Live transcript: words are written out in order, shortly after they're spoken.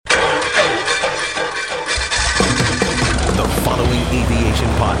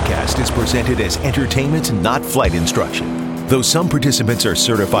podcast is presented as entertainment, not flight instruction. Though some participants are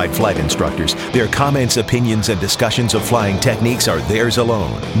certified flight instructors, their comments, opinions, and discussions of flying techniques are theirs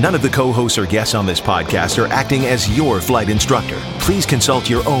alone. None of the co-hosts or guests on this podcast are acting as your flight instructor. Please consult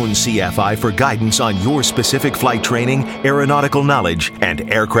your own CFI for guidance on your specific flight training, aeronautical knowledge,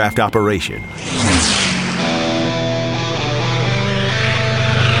 and aircraft operation.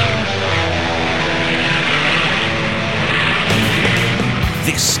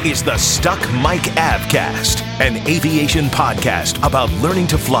 This is the Stuck Mike Avcast, an aviation podcast about learning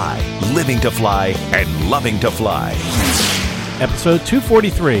to fly, living to fly, and loving to fly. Episode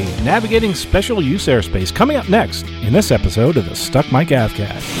 243, Navigating Special Use Airspace, coming up next in this episode of the Stuck Mike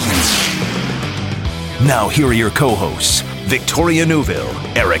Avcast. Now here are your co-hosts, Victoria Neuville,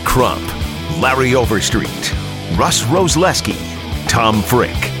 Eric Crump, Larry Overstreet, Russ Rosleski, Tom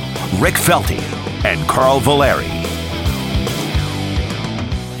Frick, Rick Felty, and Carl Valeri.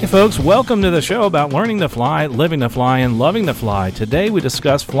 Hey folks, welcome to the show about learning to fly, living to fly, and loving to fly. Today we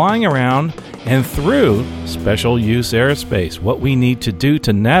discuss flying around and through special use airspace, what we need to do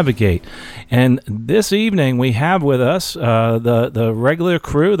to navigate. And this evening we have with us the regular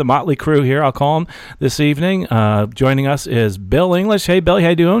crew, the motley crew here, I'll call them this evening. Joining us is Bill English. Hey Bill, how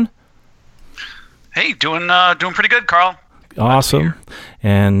you doing? Hey, doing pretty good, Carl. Awesome.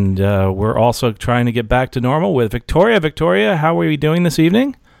 And we're also trying to get back to normal with Victoria. Victoria, how are we doing this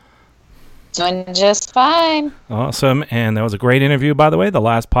evening? Doing just fine. Awesome. And that was a great interview, by the way, the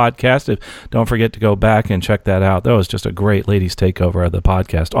last podcast. Don't forget to go back and check that out. That was just a great ladies takeover of the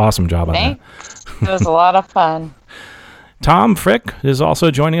podcast. Awesome job on that. It was a lot of fun. Tom Frick is also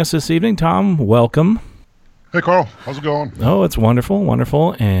joining us this evening. Tom, welcome. Hey, Carl. How's it going? Oh, it's wonderful,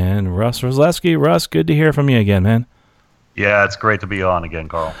 wonderful. And Russ Rosleski. Russ, good to hear from you again, man. Yeah, it's great to be on again,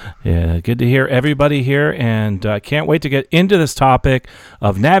 Carl. Yeah, good to hear everybody here, and I can't wait to get into this topic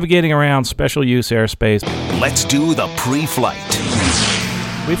of navigating around special use airspace. Let's do the pre-flight.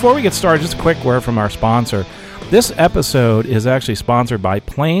 Before we get started, just a quick word from our sponsor. This episode is actually sponsored by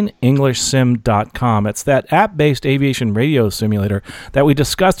PlainEnglishSim.com. It's that app-based aviation radio simulator that we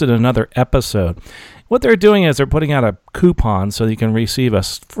discussed in another episode. What they're doing is they're putting out a coupon so you can receive a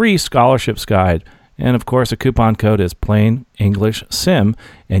free scholarships guide. And, of course, the coupon code is Plain English Sim,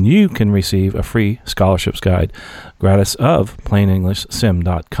 and you can receive a free scholarships guide gratis of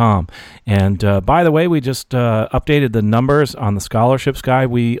PlainEnglishSim.com. And, by the way, we just updated the numbers on the scholarships guide.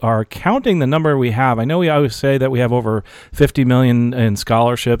 We are counting the number we have. I know we always say that we have over 50 million in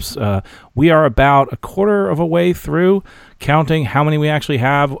scholarships. We are about a quarter of a way through counting how many we actually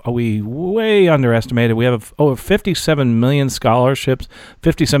have. We way underestimated. We have over 57 million scholarships,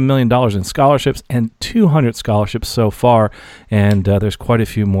 $57 million in scholarships, and 200 scholarships so far. And there's quite a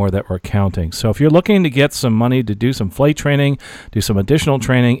few more that we're counting. So if you're looking to get some money to do some flight training, do some additional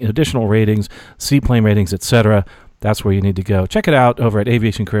training, additional ratings, seaplane ratings, etc., that's where you need to go. Check it out over at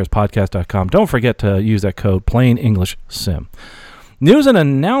aviationcareerspodcast.com. Don't forget to use that code Plain English Sim. News and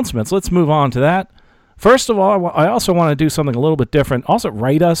announcements. Let's move on to that. First of all, I also want to do something a little bit different. Also,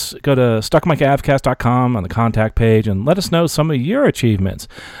 write us. Go to stuckmikeavcast.com on the contact page and let us know some of your achievements.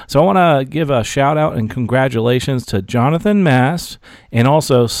 So I want to give a shout-out and congratulations to Jonathan Mass and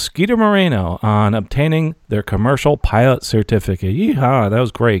also Skeeter Moreno on obtaining their commercial pilot certificate. Yeehaw, that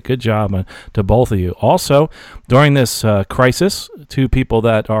was great. Good job to both of you. Also, during this crisis, two people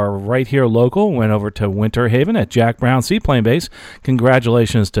that are right here local went over to Winter Haven at Jack Brown Seaplane Base.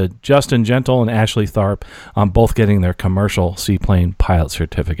 Congratulations to Justin Gentle and Ashley Tharp on both getting their commercial seaplane pilot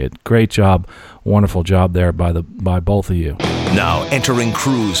certificate. Great job. Wonderful job there by both of you. Now entering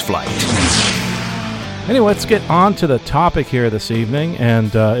cruise flight. Anyway, let's get on to the topic here this evening,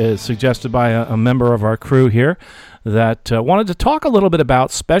 and it's suggested by a member of our crew here that wanted to talk a little bit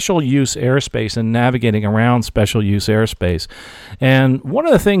about special use airspace and navigating around special use airspace. And one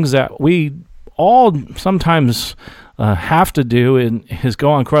of the things that we all sometimes have to do is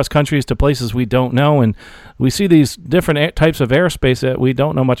go on cross countries to places we don't know, and we see these different types of airspace that we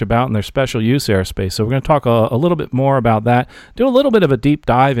don't know much about, and they're special use airspace. So we're going to talk a little bit more about that, do a little bit of a deep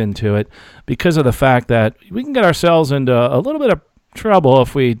dive into it, because of the fact that we can get ourselves into a little bit of trouble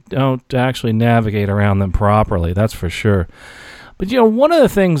if we don't actually navigate around them properly. That's for sure. But, one of the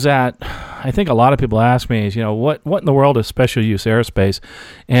things that I think a lot of people ask me is, what in the world is special use airspace?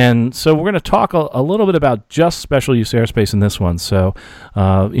 And so we're going to talk a little bit about just special use airspace in this one. So,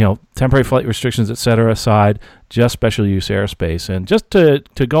 temporary flight restrictions, et cetera, aside, just special use airspace. And just to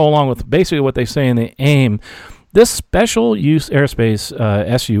go along with basically what they say in the AIM, this special use airspace,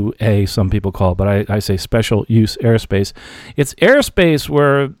 SUA some people call it, but I say special use airspace. It's airspace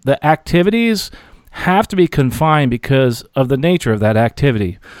where the activities have to be confined because of the nature of that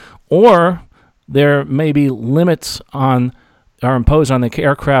activity, or there may be limits are imposed on the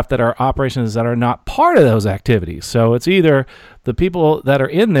aircraft that are operations that are not part of those activities. So it's either the people that are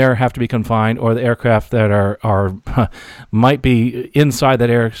in there have to be confined, or the aircraft that are might be inside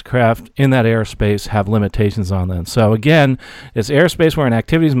that aircraft in that airspace have limitations on them. So again, it's airspace wherein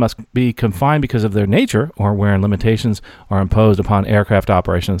activities must be confined because of their nature, or wherein limitations are imposed upon aircraft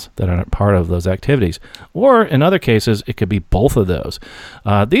operations that are not part of those activities. Or in other cases, it could be both of those.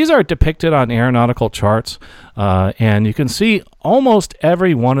 These are depicted on aeronautical charts, and you can see almost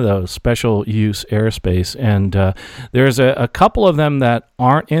every one of those special use airspace. And there's a couple of them that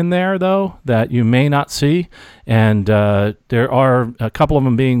aren't in there, though, that you may not see. And there are a couple of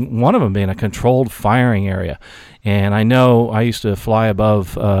them one of them being a controlled firing area. And I know I used to fly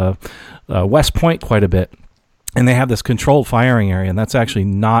above West Point quite a bit. And they have this controlled firing area, and that's actually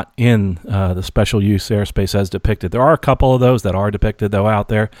not in the special use airspace as depicted. There are a couple of those that are depicted, though, out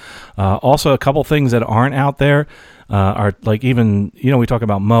there. Also, a couple things that aren't out there are like even, we talk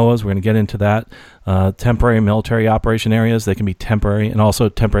about MOAs. We're going to get into that. Temporary military operation areas, they can be temporary, and also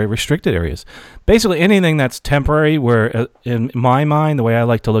temporary restricted areas. Basically, anything that's temporary, where in my mind, the way I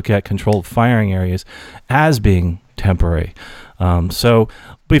like to look at controlled firing areas as being temporary. So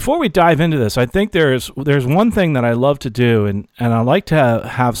before we dive into this, I think there's one thing that I love to do, and I like to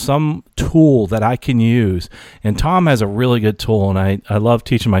have some tool that I can use. And Tom has a really good tool, and I love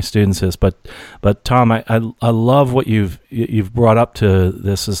teaching my students this. But Tom, I love what you've brought up to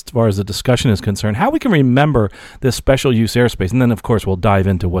this as far as the discussion is concerned. How we can remember this special use airspace, and then of course we'll dive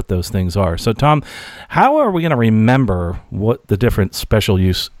into what those things are. So Tom, how are we going to remember what the different special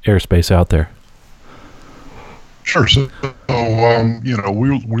use airspace out there? Sure. So, we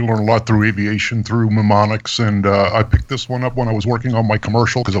learn a lot through aviation, through mnemonics, and I picked this one up when I was working on my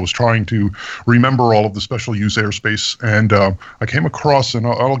commercial because I was trying to remember all of the special use airspace. And I came across, and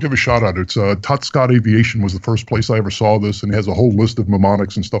I'll give a shout out. It's Todd Scott Aviation was the first place I ever saw this, and he has a whole list of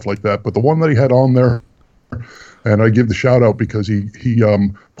mnemonics and stuff like that. But the one that he had on there, and I give the shout out because he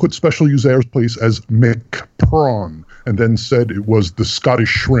put special use airspace as McPrawn, and then said it was the Scottish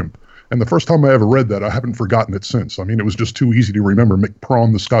shrimp. And the first time I ever read that, I haven't forgotten it since. I mean, it was just too easy to remember,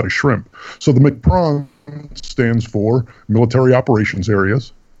 McPrawn, the Scottish shrimp. So the McPrawn stands for military operations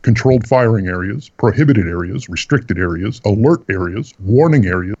areas, controlled firing areas, prohibited areas, restricted areas, alert areas, warning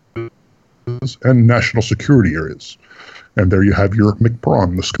areas, and national security areas. And there you have your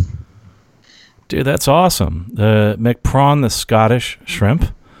McPrawn. Dude, that's awesome. The McPrawn, the Scottish shrimp.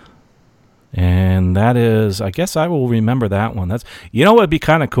 And that is, I guess I will remember that one. That's, what would be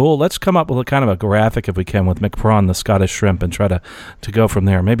kind of cool? Let's come up with a kind of a graphic, if we can, with McPrawn, the Scottish shrimp, and try to go from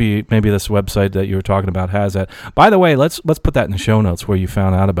there. Maybe this website that you were talking about has that. By the way, let's put that in the show notes where you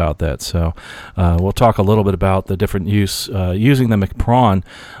found out about that. So we'll talk a little bit about the different using the McPrawn.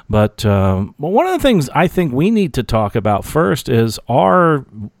 But one of the things I think we need to talk about first is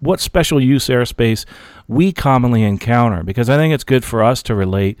what special use airspace we commonly encounter, because I think it's good for us to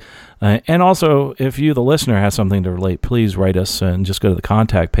relate. And also, if you, the listener, has something to relate, please write us and just go to the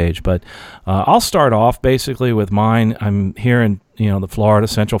contact page. But I'll start off basically with mine. I'm here in the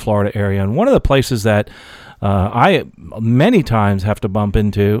Central Florida area, and one of the places that I many times have to bump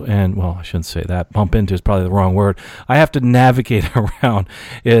into, and well, I shouldn't say that. Bump into is probably the wrong word. I have to navigate around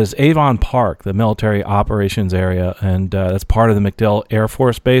is Avon Park, the military operations area, and that's part of the MacDill Air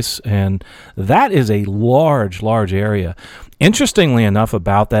Force Base, and that is a large area. Interestingly enough,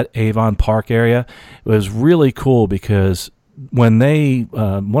 about that Avon Park area, it was really cool because when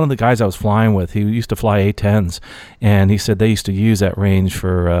one of the guys I was flying with, he used to fly A-10s, and he said they used to use that range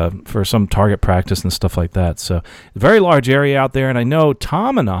for some target practice and stuff like that. So very large area out there, and I know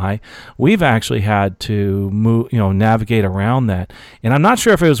Tom and we've actually had to move, navigate around that. And I'm not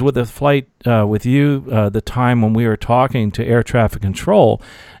sure if it was with the flight with you, the time when we were talking to air traffic control,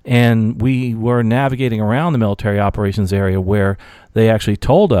 and we were navigating around the military operations area where they actually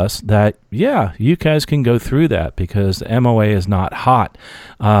told us that, yeah, you guys can go through that because the MOA is not hot.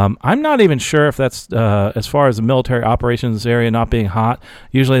 I'm not even sure if that's, as far as the military operations area not being hot,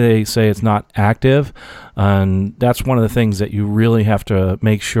 usually they say it's not active. And that's one of the things that you really have to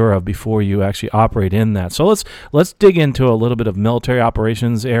make sure of before you actually operate in that. So let's dig into a little bit of military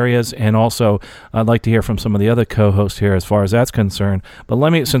operations areas, and also I'd like to hear from some of the other co-hosts here as far as that's concerned.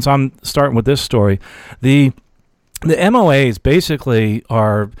 But since I'm starting with this story, the MOAs basically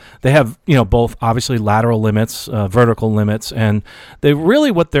they have, both obviously lateral limits, vertical limits, and they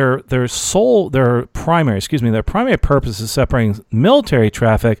really their primary purpose is separating military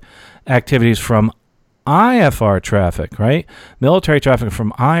traffic activities from IFR traffic, right? Military traffic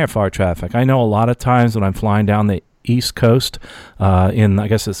from IFR traffic. I know a lot of times when I'm flying down the East Coast, in I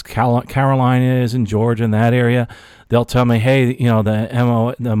guess it's Carolinas and Georgia in that area, they'll tell me, hey,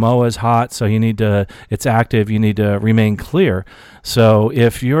 the MOA is hot, so it's active, you need to remain clear. So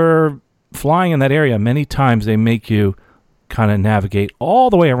if you're flying in that area, many times they make you kind of navigate all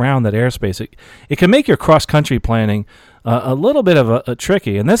the way around that airspace. It can make your cross-country planning a little bit of a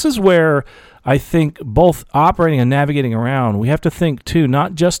tricky. And this is where I think both operating and navigating around, we have to think too,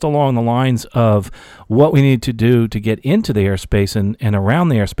 not just along the lines of what we need to do to get into the airspace and around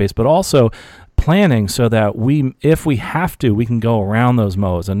the airspace, but also planning so that if we have to, we can go around those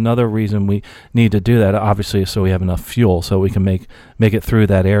MOAs. Another reason we need to do that, obviously, is so we have enough fuel so we can make it through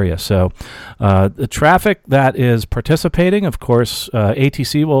that area. So the traffic that is participating, of course,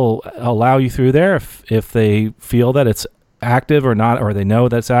 ATC will allow you through there if they feel that it's active or not, or they know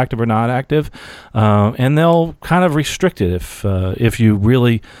that's active or not active, and they'll kind of restrict it if you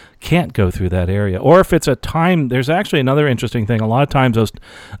really can't go through that area, or if it's a time. There's actually another interesting thing. A lot of times those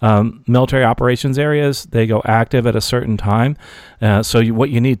military operations areas, they go active at a certain time. So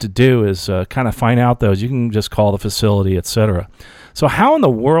what you need to do is kind of find out those. You can just call the facility, etc. So how in the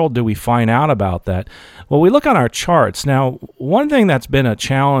world do we find out about that? Well, we look on our charts. Now, one thing that's been a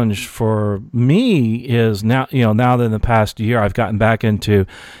challenge for me is now that in the past year I've gotten back into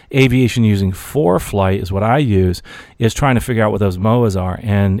aviation using ForeFlight is what I use, is trying to figure out what those MOAs are.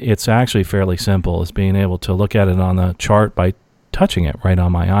 And it's actually fairly simple. It's being able to look at it on the chart by touching it right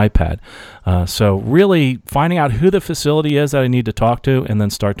on my iPad. So really finding out who the facility is that I need to talk to and then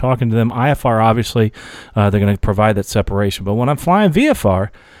start talking to them. IFR, obviously, they're going to provide that separation. But when I'm flying VFR,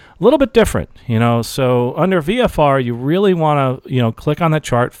 a little bit different, So under VFR, you really want to, click on that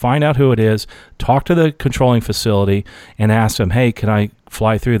chart, find out who it is, talk to the controlling facility, and ask them, hey, can I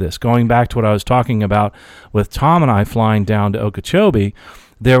fly through this? Going back to what I was talking about with Tom and I flying down to Okeechobee,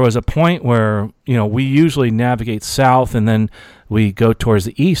 there was a point where, we usually navigate south and then we go towards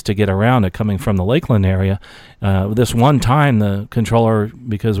the east to get around it coming from the Lakeland area. This one time, the controller,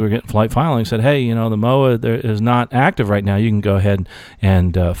 because we were getting flight filing, said, hey, the MOA is not active right now. You can go ahead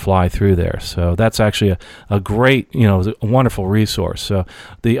and fly through there. So that's actually a great, a wonderful resource. So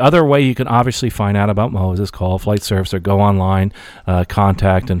the other way you can obviously find out about MOAs is call a flight service or go online,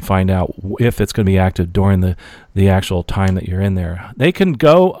 contact, and find out if it's going to be active during the actual time that you're in there. They can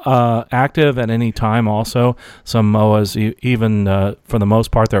go active at any time also. Some MOAs, even for the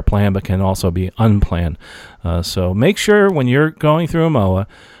most part, they're planned, but can also be unplanned. So make sure when you're going through a MOA,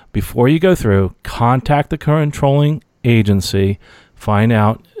 before you go through, contact the controlling agency, find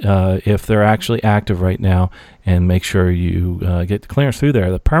out if they're actually active right now, and make sure you get the clearance through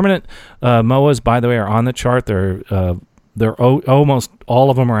there. The permanent MOAs, by the way, are on the chart. They're almost all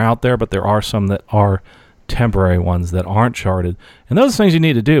of them are out there, but there are some that are temporary ones that aren't charted. And those are things you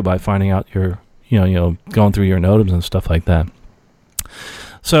need to do by finding out your, going through your NOTAMs and stuff like that.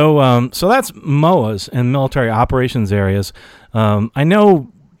 So that's MOAs and military operations areas. I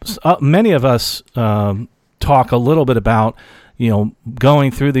know many of us talk a little bit about,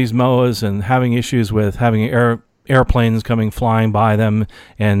 going through these MOAs and having issues with having airplanes flying by them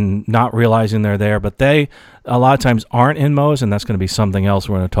and not realizing they're there, but they a lot of times aren't in MOAs, and that's going to be something else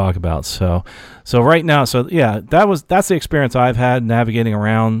we're going to talk about. So right now, that's the experience I've had navigating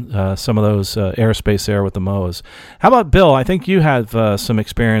around some of those airspace there with the MOAs. How about Bill? I think you have some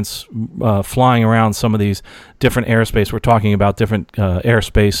experience flying around some of these different airspace. We're talking about different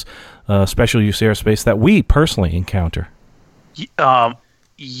airspace, special use airspace that we personally encounter.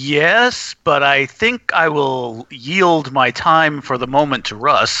 Yes, but I think I will yield my time for the moment to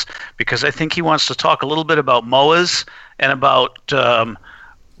Russ, because I think he wants to talk a little bit about MOAs and about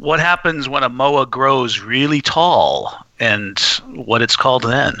what happens when a MOA grows really tall and what it's called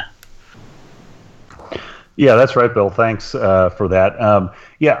then. Yeah, that's right, Bill. Thanks for that.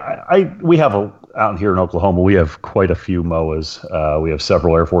 We have out here in Oklahoma, we have quite a few MOAs. We have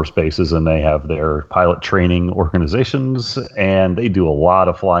several Air Force bases, and they have their pilot training organizations, and they do a lot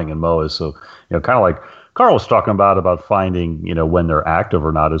of flying in MOAs. So, kind of like Carl was talking about finding, when they're active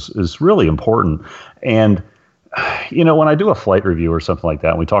or not is really important. And, when I do a flight review or something like that,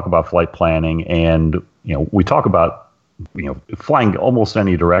 and we talk about flight planning, and, we talk about flying almost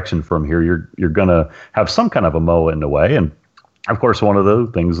any direction from here, you're going to have some kind of a MOA in the way. And of course, one of the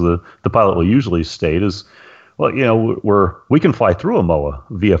things the pilot will usually state is, well, we can fly through a MOA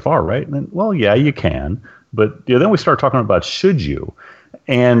VFR, right? And then, well, yeah, you can. But then we start talking about should you?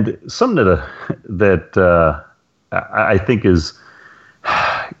 And something that I think is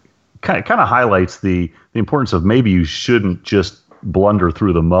kind of highlights the importance of maybe you shouldn't just blunder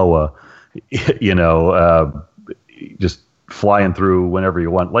through the MOA just flying through whenever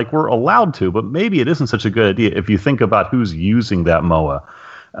you want. Like we're allowed to, but maybe it isn't such a good idea if you think about who's using that MOA.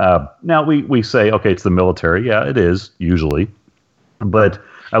 Now we say, okay, it's the military. Yeah, it is usually. But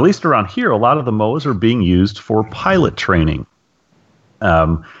at least around here, a lot of the MOAs are being used for pilot training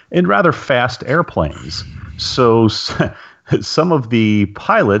in rather fast airplanes. So some of the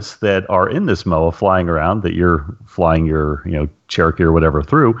pilots that are in this MOA flying around, that you're flying your Cherokee or whatever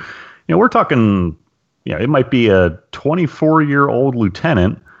through, we're talking, it might be a 24-year-old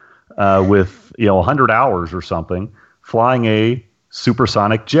lieutenant with 100 hours or something flying a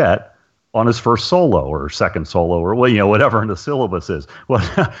supersonic jet on his first solo or second solo or whatever the syllabus is.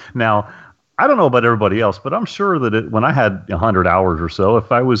 Well, now I don't know about everybody else, but I'm sure that when I had 100 hours or so,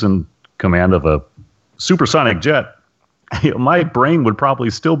 if I was in command of a supersonic jet, my brain would probably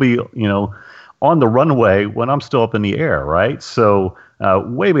still be on the runway when I'm still up in the air, right? So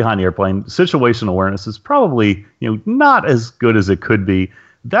way behind the airplane, situational awareness is probably not as good as it could be.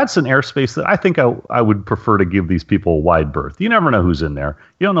 That's an airspace that I think I would prefer to give these people a wide berth. You never know who's in there.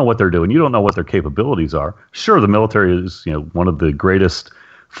 You don't know what they're doing. You don't know what their capabilities are. Sure, the military is one of the greatest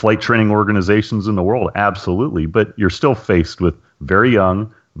flight training organizations in the world, absolutely. But you're still faced with very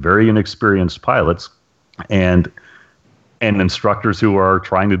young, very inexperienced pilots, and instructors who are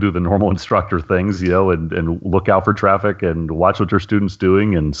trying to do the normal instructor things, and look out for traffic and watch what their students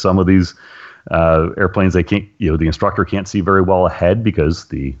doing. And some of these airplanes, they can't, the instructor can't see very well ahead because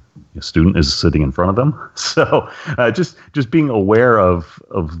the student is sitting in front of them. So just being aware of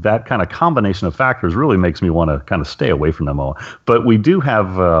that kind of combination of factors really makes me want to kind of stay away from them all. But we do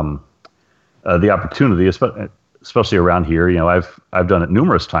have the opportunity, especially around here. I've done it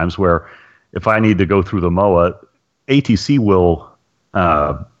numerous times where if I need to go through the MOA, ATC will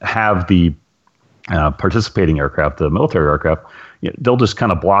have the participating aircraft, the military aircraft. They'll just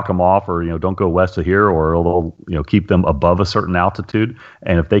kind of block them off, or don't go west of here, or they'll keep them above a certain altitude.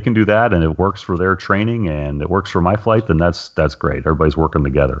 And if they can do that, and it works for their training, and it works for my flight, then that's great. Everybody's working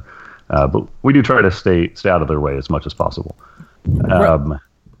together. But we do try to stay out of their way as much as possible. Go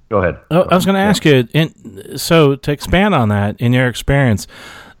ahead. I was going to ask you. So to expand on that, in your experience,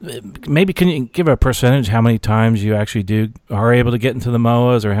 maybe can you give a percentage how many times you actually are able to get into the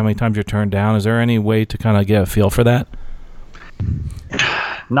MOAs, or how many times you're turned down? Is there any way to kind of get a feel for that?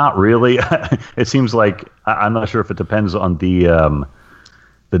 Not really. It seems like I'm not sure if it depends on the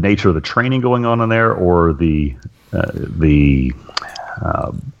nature of the training going on in there, or the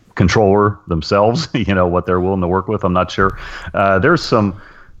controller themselves. What they're willing to work with. I'm not sure. There's some.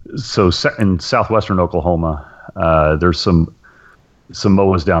 So in southwestern Oklahoma, there's some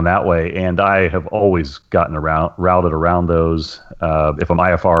MOAs down that way, and I have always gotten routed around those. If I'm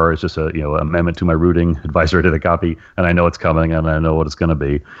IFR, it's just a amendment to my routing advisory to the copy, and I know it's coming, and I know what it's going to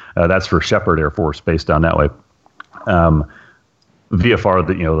be. That's for Shepherd Air Force Base down that way.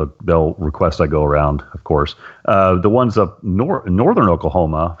 VFR, they'll request I go around, of course. The ones up northern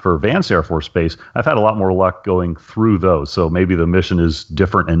Oklahoma for Vance Air Force Base, I've had a lot more luck going through those. So maybe the mission is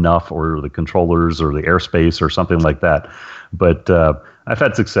different enough, or the controllers, or the airspace, or something like that. But I've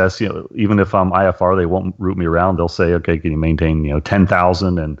had success. Even if I'm IFR, they won't route me around. They'll say, okay, can you maintain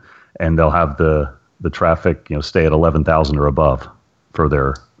 10,000, and they'll have the traffic stay at 11,000 or above for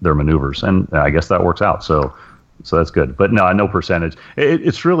their maneuvers, and I guess that works out. So that's good. But no percentage.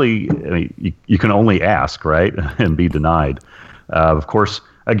 It's really, you can only ask, right, and be denied. Of course,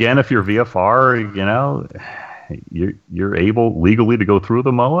 again, if you're VFR, you're able legally to go through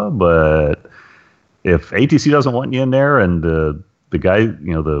the MOA, but if ATC doesn't want you in there, and the guy,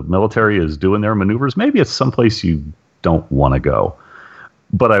 the military is doing their maneuvers, maybe it's someplace you don't want to go.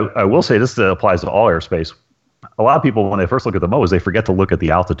 But I will say this applies to all airspace. A lot of people, when they first look at the MOAs, they forget to look at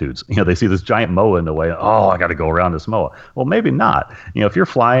the altitudes. They see this giant MOA in the way. Oh, I got to go around this MOA. Well, maybe not. If you're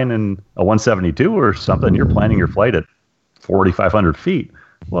flying in a 172 or something, you're planning your flight at 4,500 feet.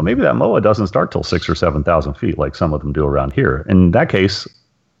 Well, maybe that MOA doesn't start till 6,000 or 7,000 feet, like some of them do around here. In that case,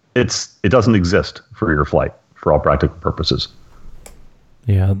 it doesn't exist for your flight for all practical purposes.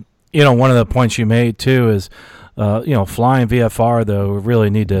 Yeah. One of the points you made too is, flying VFR, though, we really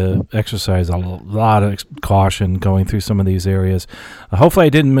need to exercise a lot of caution going through some of these areas. Hopefully I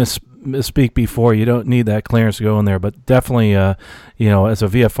didn't misspeak before. You don't need that clearance to go in there, but definitely, as a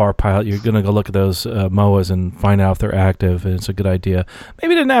VFR pilot, you're going to go look at those MOAs and find out if they're active, and it's a good idea.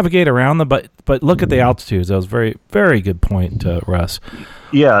 Maybe to navigate around them, but look at the altitudes. That was very, very good point, Russ.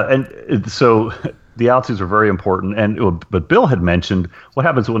 Yeah, and so the altitudes are very important. But Bill had mentioned what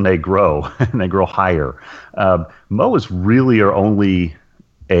happens when they grow and they grow higher. MOAs really are only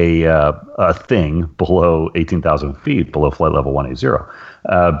a thing below 18,000 feet, below flight level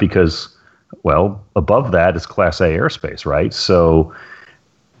 180, because Well, above that is Class A airspace, right? So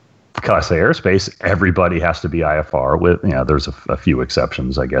Class A airspace, everybody has to be IFR. With there's a few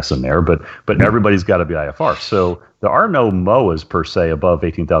exceptions, I guess, in there, but everybody's got to be IFR. So there are no MOAs per se above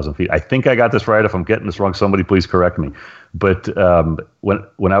 18,000 feet. I think I got this right. If I'm getting this wrong, somebody please correct me. But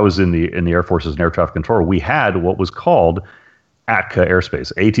when I was in the Air Force as an air traffic controller, we had what was called ATCA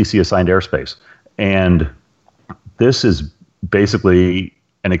airspace, ATC assigned airspace, and this is basically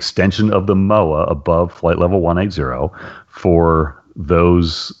an extension of the MOA above flight level 180 for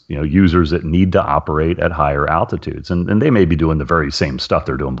those users that need to operate at higher altitudes, and they may be doing the very same stuff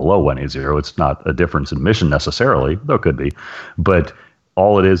they're doing below 180. It's not a difference in mission necessarily, though it could be, but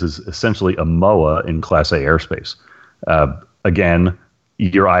all it is essentially a MOA in Class A airspace. Again,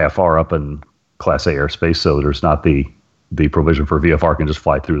 your IFR up in Class A airspace, so there's not the provision for VFR can just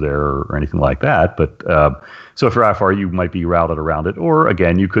fly through there or anything like that. But so if you're IFR, you might be routed around it, or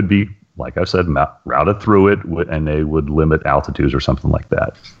again, you could be, like I said, routed through it, and they would limit altitudes or something like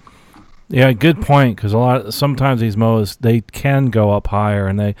that. Yeah, good point. Because sometimes these MOAs, they can go up higher,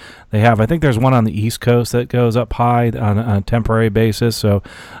 and they have. I think there's one on the East Coast that goes up high on a temporary basis. So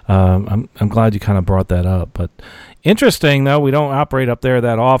I'm glad you kind of brought that up. But interesting, though, we don't operate up there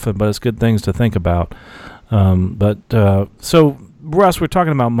that often, but it's good things to think about. So Russ, we're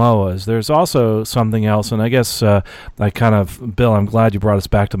talking about MOAs. There's also something else, and I guess Bill, I'm glad you brought us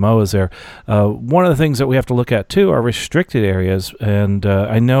back to MOAs there. One of the things that we have to look at, too, are restricted areas, and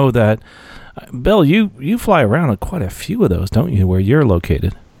I know that, Bill, you fly around at quite a few of those, don't you, where you're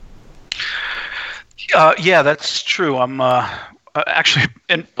located? Yeah, that's true. I'm actually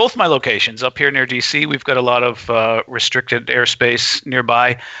in both my locations. Up here near DC, we've got a lot of restricted airspace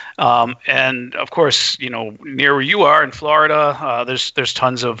nearby, and of course, near where you are in Florida, there's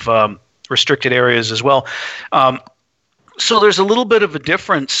tons of restricted areas as well. So there's a little bit of a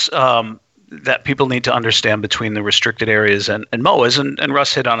difference that people need to understand between the restricted areas and MOAs, and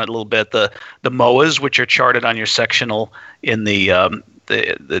Russ hit on it a little bit. The MOAs, which are charted on your sectional in the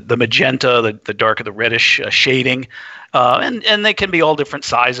magenta, the darker, the reddish shading. And they can be all different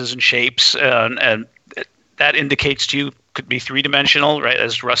sizes and shapes, and that indicates to you could be three-dimensional, right?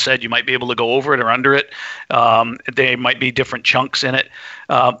 As Russ said, you might be able to go over it or under it. They might be different chunks in it.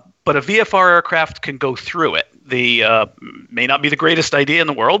 But a VFR aircraft can go through it. May not be the greatest idea in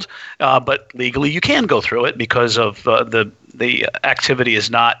the world, but legally you can go through it because of the activity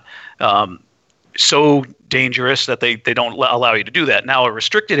is not so dangerous that they don't allow you to do that. Now, a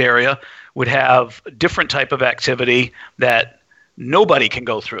restricted area would have a different type of activity that nobody can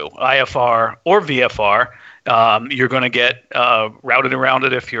go through, IFR or VFR. You're going to get routed around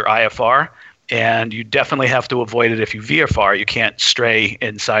it if you're IFR, and you definitely have to avoid it if you VFR. You can't stray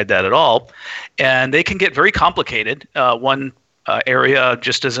inside that at all. And they can get very complicated. One area,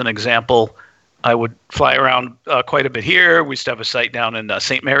 just as an example, I would fly around quite a bit here. We used to have a site down in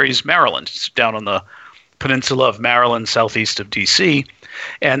St. Mary's, Maryland. It's down on the peninsula of Maryland, southeast of D.C.,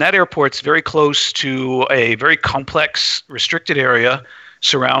 and that airport's very close to a very complex restricted area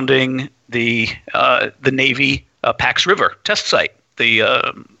surrounding the Navy Pax River test site,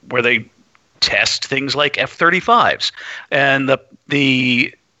 where they test things like F-35s. And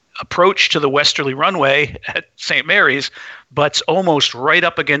the approach to the westerly runway at St. Mary's butts almost right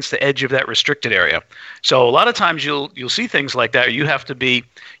up against the edge of that restricted area. So a lot of times you'll see things like that. You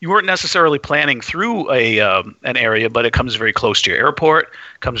weren't necessarily planning through an area, but it comes very close to your airport,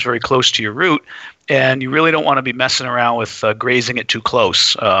 comes very close to your route, and you really don't want to be messing around with grazing it too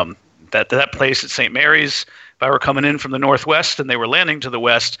close. That place at St. Mary's, if I were coming in from the northwest and they were landing to the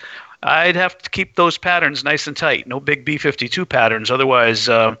west, I'd have to keep those patterns nice and tight. No big B-52 patterns. Otherwise,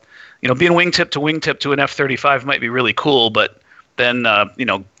 being wingtip to an F-35 might be really cool, but then,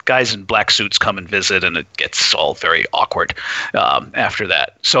 guys in black suits come and visit, and it gets all very awkward after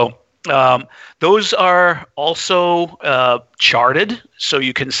that. So those are also charted, so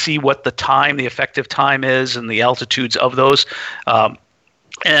you can see what the effective time is and the altitudes of those.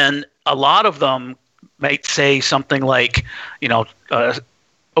 And a lot of them might say something like,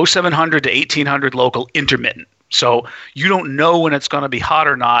 0700 to 1800 local intermittent. So you don't know when it's going to be hot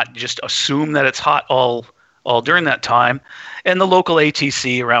or not. Just assume that it's hot all during that time. And the local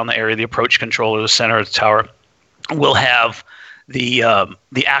ATC around the area, the approach controller, the center of the tower, will have the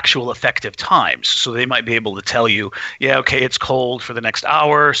actual effective times. So they might be able to tell you, it's cold for the next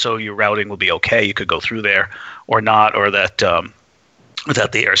hour, so your routing will be okay. You could go through there or not, or that the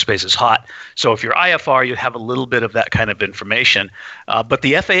airspace is hot. So if you're IFR, you have a little bit of that kind of information. But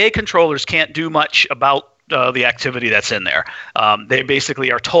the FAA controllers can't do much about the activity that's in there. They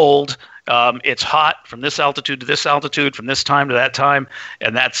basically are told It's hot from this altitude to this altitude, from this time to that time,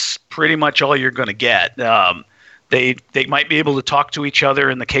 and that's pretty much all you're going to get. They might be able to talk to each other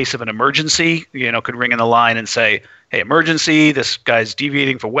in the case of an emergency. Could ring in the line and say, "Hey, emergency! This guy's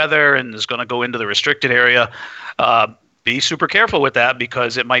deviating for weather and is going to go into the restricted area." Be super careful with that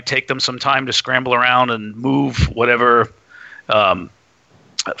because it might take them some time to scramble around and move whatever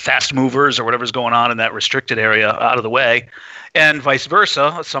fast movers or whatever's going on in that restricted area out of the way, and vice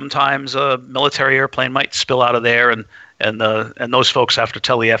versa. Sometimes a military airplane might spill out of there, and those folks have to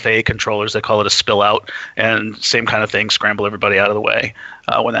tell the FAA controllers. They call it a spill out, and same kind of thing, scramble everybody out of the way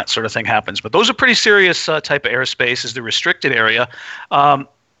when that sort of thing happens. But those are pretty serious type of airspace is the restricted area.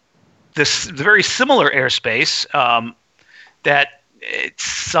 This very similar airspace that it's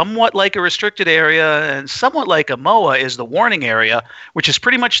somewhat like a restricted area and somewhat like a MOA is the warning area, which is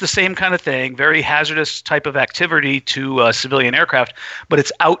pretty much the same kind of thing, very hazardous type of activity to civilian aircraft, but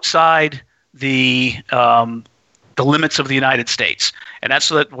it's outside the limits of the United States, and that's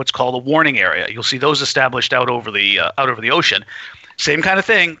what's called a warning area. You'll see those established out over the ocean. Same kind of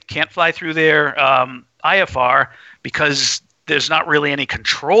thing. Can't fly through there IFR because there's not really any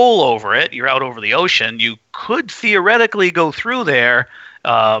control over it. You're out over the ocean. You could theoretically go through there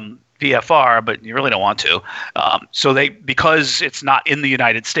VFR, but you really don't want to. Because it's not in the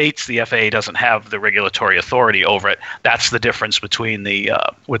United States, the FAA doesn't have the regulatory authority over it. That's the difference between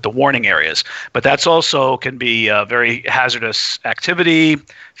with the warning areas. But that's also can be very hazardous activity,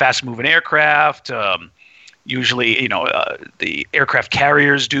 fast-moving aircraft. Usually, the aircraft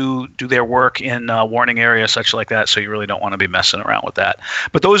carriers do their work in warning areas, such like that. So you really don't want to be messing around with that.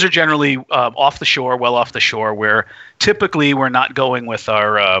 But those are generally off the shore, well off the shore, where typically we're not going with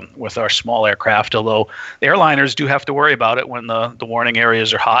our small aircraft. Although the airliners do have to worry about it when the warning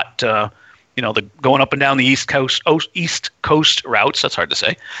areas are hot. The going up and down the East Coast routes. That's hard to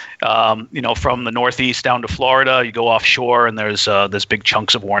say. From the Northeast down to Florida, you go offshore, and there's big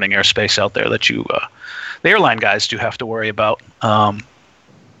chunks of warning airspace out there that the airline guys do have to worry about.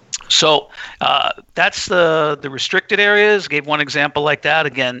 So that's the restricted areas. Gave one example like that.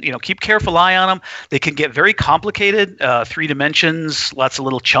 Again, keep careful eye on them. They can get very complicated, 3 dimensions, lots of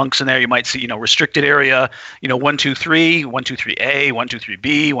little chunks in there. You might see, restricted area, 123, 123A,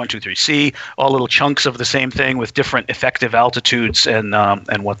 123B, 123C, all little chunks of the same thing with different effective altitudes and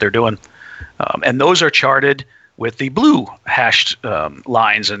what they're doing. And those are charted with the blue hashed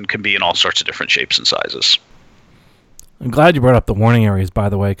lines and can be in all sorts of different shapes and sizes. I'm glad you brought up the warning areas, by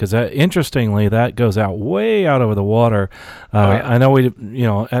the way, because interestingly, that goes out way out over the water. I know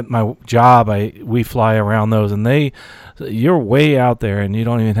at my job, we fly around those, and you're way out there, and you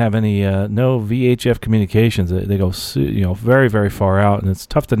don't even have any no VHF communications. They go very, very far out, and it's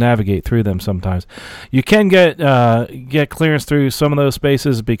tough to navigate through them sometimes. You can get clearance through some of those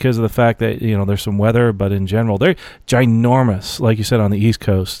spaces because of the fact that there's some weather, but in general, they're ginormous. Like you said, on the East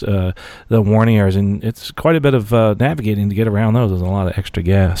Coast, the warning areas, and it's quite a bit of navigating to get around those. There's a lot of extra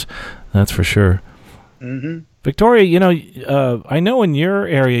gas, that's for sure. Mm-hmm. Victoria, I know in your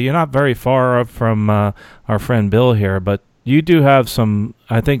area you're not very far from our friend Bill here, but you do have some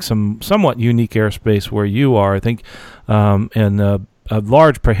somewhat unique airspace where you are. I think in a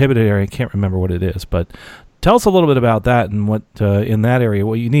large prohibited area. I can't remember what it is, but tell us a little bit about that and what in that area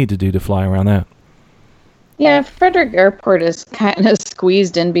what you need to do to fly around that. Yeah, Frederick Airport is kind of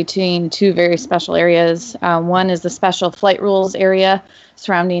squeezed in between 2 very special areas. One is the special flight rules area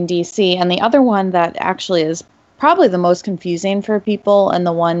surrounding DC, and the other one that actually is probably the most confusing for people and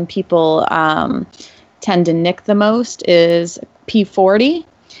the one people tend to nick the most is P40,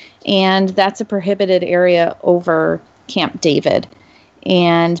 and that's a prohibited area over Camp David.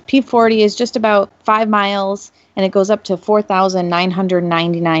 And P40 is just about 5 miles, and it goes up to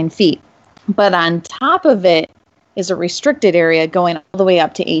 4,999 feet. But on top of it is a restricted area going all the way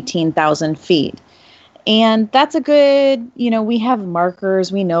up to 18,000 feet. And that's a good, we have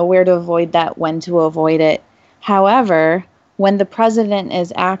markers. We know where to avoid that, when to avoid it. However, when the president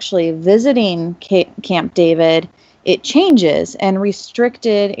is actually visiting Camp David, it changes, and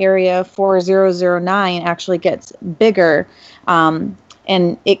restricted area 4009 actually gets bigger.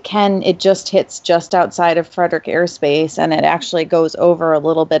 And it just hits just outside of Frederick airspace, and it actually goes over a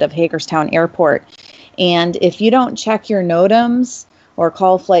little bit of Hagerstown Airport. And if you don't check your NOTAMs or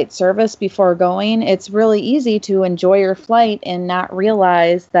call flight service before going, it's really easy to enjoy your flight and not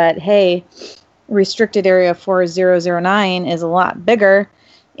realize that, hey, restricted area 4009 is a lot bigger,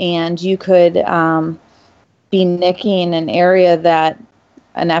 and you could be nicking an area that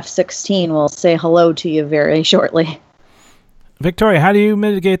an F-16 will say hello to you very shortly. Victoria, how do you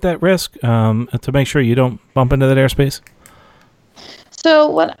mitigate that risk to make sure you don't bump into that airspace? So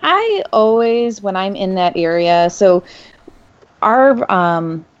what I always, when I'm in that area, so our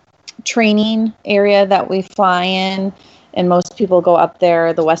training area that we fly in, and most people go up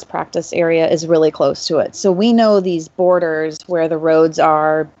there, the West Practice area is really close to it. So we know these borders where the roads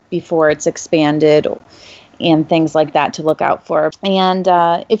are before it's expanded and things like that to look out for. And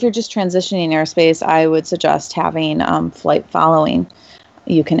if you're just transitioning airspace, I would suggest having flight following.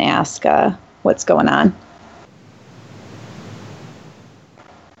 You can ask what's going on.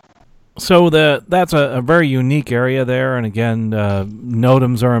 So that's a very unique area there, and again,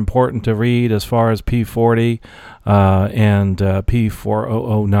 NOTAMs are important to read as far as P40 and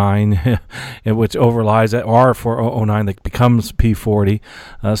P4009, which overlies at R4009 that becomes P40.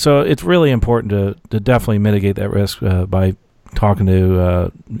 So it's really important to definitely mitigate that risk by talking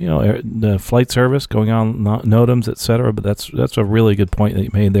to the flight service, going on NOTAMs, etc. But that's a really good point that you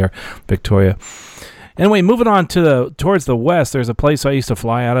made there, Victoria. Anyway, moving on towards the west, there's a place I used to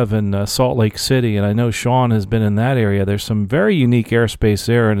fly out of in Salt Lake City, and I know Sean has been in that area. There's some very unique airspace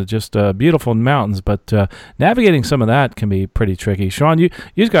there, and just beautiful mountains, but navigating some of that can be pretty tricky. Sean,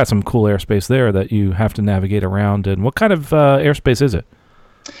 you've got some cool airspace there that you have to navigate around, and what kind of airspace is it?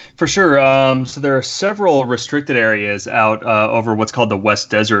 For sure. So there are several restricted areas out over what's called the West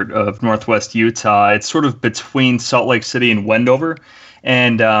Desert of northwest Utah. It's sort of between Salt Lake City and Wendover.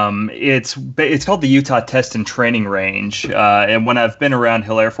 And it's called the Utah Test and Training Range. And when I've been around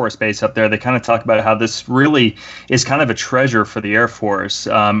Hill Air Force Base up there, they kind of talk about how this really is kind of a treasure for the Air Force.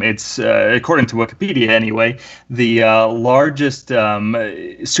 It's, according to Wikipedia anyway, the largest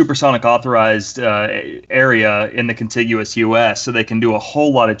supersonic authorized area in the contiguous U.S., so they can do a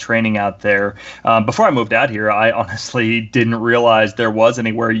whole lot of training out there. Before I moved out here, I honestly didn't realize there was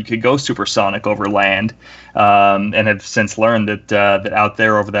anywhere you could go supersonic over land. And have since learned that out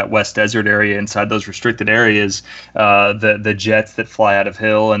there over that West Desert area, inside those restricted areas, the jets that fly out of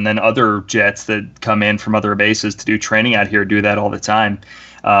Hill and then other jets that come in from other bases to do training out here do that all the time.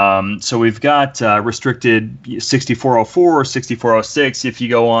 So we've got restricted 6404 or 6406. If you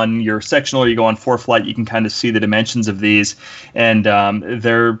go on your sectional or you go on ForeFlight, you can kind of see the dimensions of these, and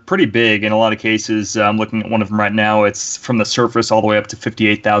they're pretty big in a lot of cases. I'm looking at one of them right now. It's from the surface all the way up to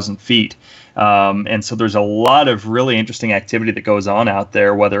 58,000 feet. And so there's a lot of really interesting activity that goes on out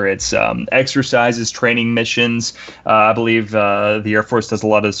there, whether it's exercises, training missions. I believe the Air Force does a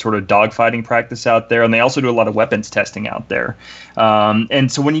lot of sort of dogfighting practice out there, and they also do a lot of weapons testing out there.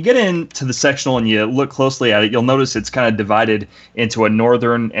 And so when you get into the sectional and you look closely at it, you'll notice it's kind of divided into a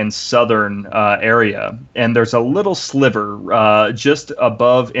northern and southern area. And there's a little sliver just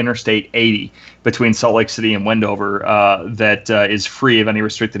above Interstate 80 between Salt Lake City and Wendover that is free of any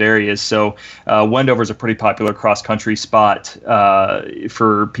restricted areas. So Wendover is a pretty popular cross-country spot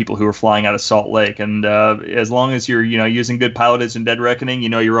for people who are flying out of Salt Lake. And as long as you're using good pilotage and dead reckoning,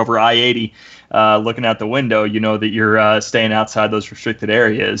 you're over I-80 looking out the window, you know that you're staying outside those restricted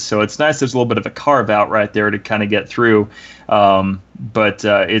areas. So it's nice there's a little bit of a carve-out right there to kind of get through. But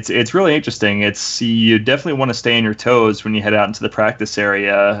it's really interesting. You definitely want to stay on your toes when you head out into the practice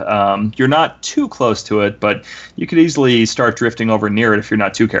area. You're not too close to it, but you could easily start drifting over near it if you're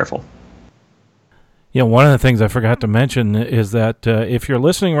not too careful. One of the things I forgot to mention is that if you're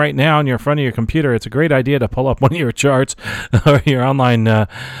listening right now and you're in front of your computer, it's a great idea to pull up one of your charts or your online,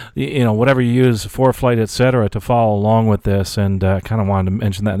 whatever you use, ForeFlight, etc., to follow along with this. And kind of wanted to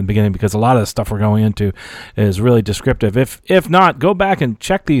mention that in the beginning because a lot of the stuff we're going into is really descriptive. If not, go back and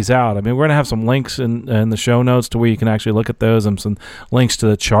check these out. I mean, we're going to have some links in the show notes to where you can actually look at those, and some links to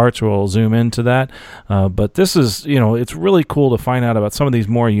the charts where we'll zoom into that. But this is, it's really cool to find out about some of these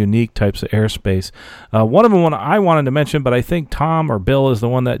more unique types of airspace. One of them I wanted to mention, but I think Tom or Bill is the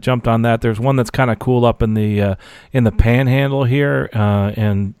one that jumped on that. There's one that's kind of cool up in the Panhandle here,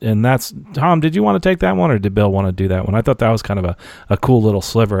 and that's Tom. Did you want to take that one, or did Bill want to do that one? I thought that was kind of a cool little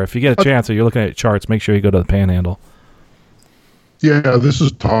sliver. If you get a chance, or you're looking at charts, make sure you go to the Panhandle. Yeah, this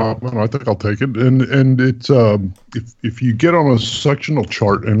is Tom, and I think I'll take it. And it's if you get on a sectional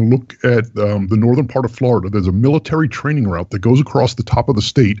chart and look at the northern part of Florida, there's a military training route that goes across the top of the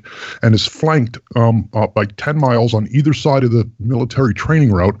state and is flanked by 10 miles on either side of the military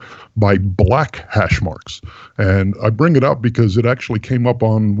training route by black hash marks. And I bring it up because it actually came up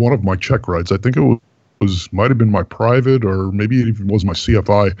on one of my check rides. I think it might have been my private, or maybe it even was my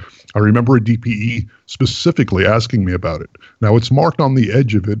CFI. I remember a DPE specifically asking me about it. Now, it's marked on the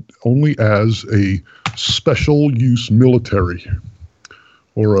edge of it only as a special use military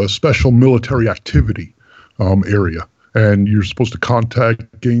or a special military activity area. and you're supposed to contact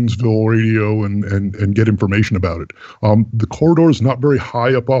Gainesville Radio and get information about it. The corridor is not very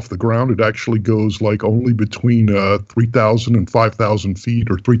high up off the ground. It actually goes like only between 3,000 and 5,000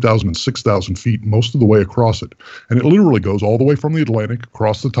 feet, or 3,000 and 6,000 feet, most of the way across it. And it literally goes all the way from the Atlantic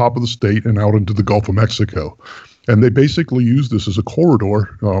across the top of the state and out into the Gulf of Mexico. And they basically use this as a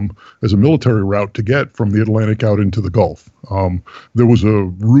corridor, as a military route to get from the Atlantic out into the Gulf. There was a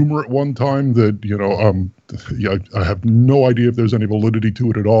rumor at one time that, I have no idea if there's any validity to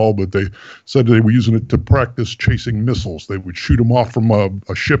it at all, but they said they were using it to practice chasing missiles. They would shoot them off from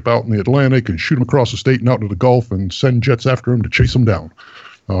a ship out in the Atlantic and shoot them across the state and out into the Gulf and send jets after them to chase them down.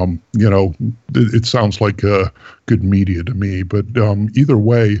 It sounds like good media to me, but either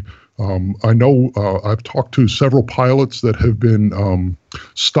way, I know I've talked to several pilots that have been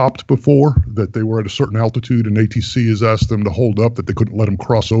stopped before, that they were at a certain altitude and ATC has asked them to hold up, that they couldn't let them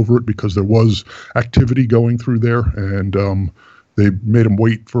cross over it because there was activity going through there. And they made them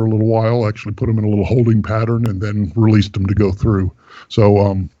wait for a little while, actually put them in a little holding pattern, and then released them to go through. So,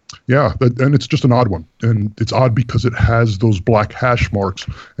 and it's just an odd one. And it's odd because it has those black hash marks.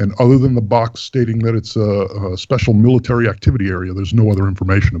 And other than the box stating that it's a special military activity area, there's no other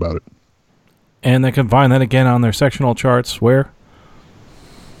information about it. And they can find that again on their sectional charts where?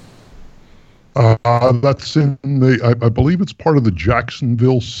 That's in I believe it's part of the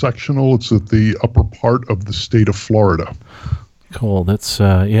Jacksonville sectional. It's at the upper part of the state of Florida. Cool. That's,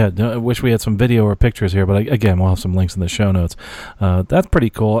 I wish we had some video or pictures here, but again, we'll have some links in the show notes. That's pretty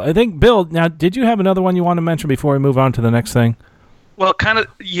cool. I think, Bill, now, did you have another one you want to mention before we move on to the next thing? Well, sort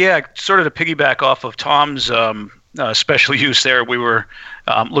of to piggyback off of Tom's special use there, we were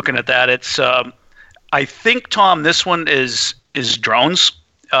looking at that. It's, I think, Tom, this one is drones,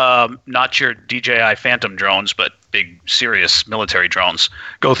 not your DJI Phantom drones, but big, serious military drones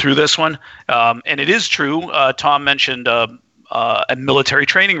go through this one. And it is true. Tom mentioned a military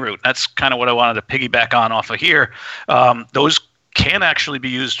training route. That's kind of what I wanted to piggyback on off of here. Those can actually be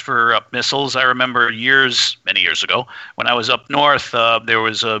used for missiles. I remember many years ago, when I was up north, there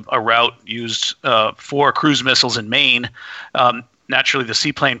was a route used for cruise missiles in Maine. Naturally, the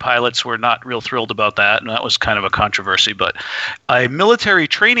seaplane pilots were not real thrilled about that, and that was kind of a controversy. But military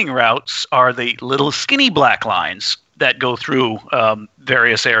training routes are the little skinny black lines that go through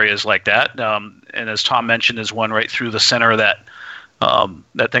various areas like that. And as Tom mentioned, there's one right through the center of that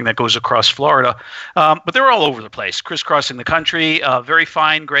thing that goes across Florida. But they're all over the place, crisscrossing the country. Very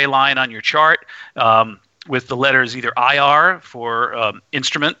fine gray line on your chart with the letters either IR for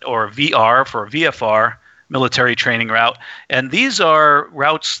instrument or VR for VFR, military training route. And these are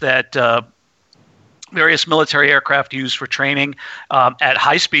routes that various military aircraft use for training at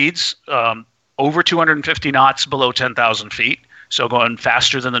high speeds, over 250 knots below 10,000 feet. So going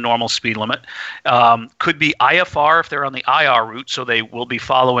faster than the normal speed limit. Could be IFR if they're on the IR route, so they will be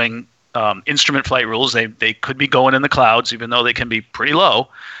following instrument flight rules. They could be going in the clouds, even though they can be pretty low.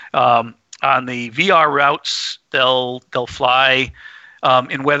 On the VR routes, they'll fly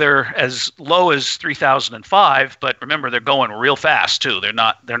in weather as low as 3,005, but remember they're going real fast too. They're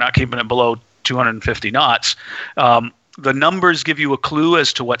not keeping it below 250 knots. The numbers give you a clue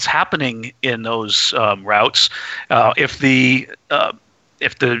as to what's happening in those routes. If the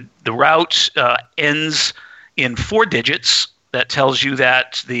route ends in 4 digits, that tells you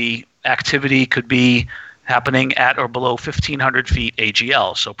that the activity could be happening at or below 1,500 feet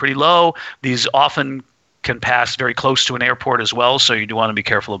AGL. So pretty low. These often can pass very close to an airport as well, so you do want to be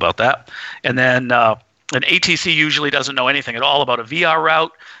careful about that. And then an ATC usually doesn't know anything at all about a VR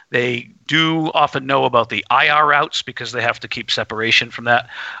route. They do often know about the IR routes because they have to keep separation from that.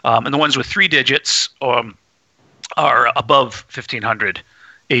 And the ones with 3 digits are above 1,500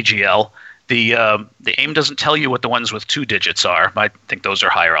 AGL. The AIM doesn't tell you what the ones with 2 digits are. I think those are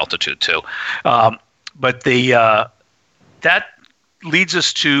higher altitude too. But that leads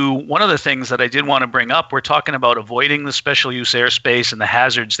us to one of the things that I did want to bring up. We're talking about avoiding the special use airspace and the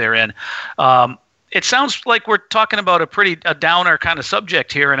hazards therein. It sounds like we're talking about a downer kind of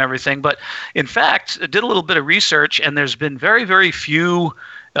subject here and everything, but in fact, I did a little bit of research, and there's been very, very few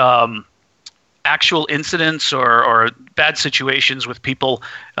actual incidents or bad situations with people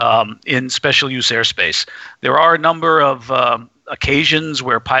in special use airspace. There are a number of occasions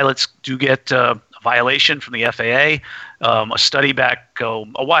where pilots do get a violation from the FAA. A study back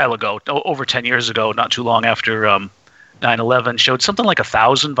a while ago, over 10 years ago, not too long after 9/11, showed something like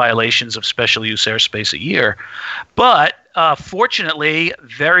 1,000 violations of special use airspace a year. But fortunately,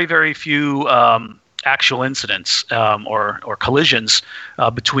 very, very few actual incidents or collisions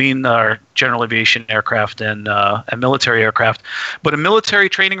between our general aviation aircraft and military aircraft. But a military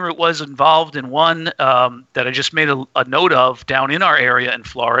training route was involved in one that I just made a note of down in our area in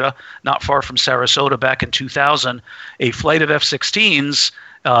Florida, not far from Sarasota, back in 2000, a flight of F-16s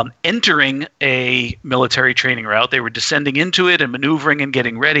entering a military training route. They were descending into it and maneuvering and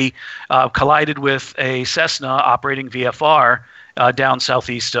getting ready, collided with a Cessna operating VFR down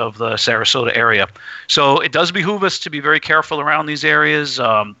southeast of the Sarasota area. So it does behoove us to be very careful around these areas,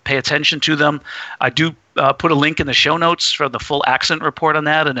 pay attention to them. I do put a link in the show notes for the full accident report on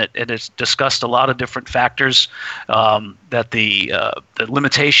that, and it's discussed a lot of different factors, that the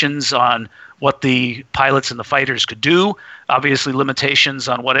limitations on what the pilots and the fighters could do, obviously limitations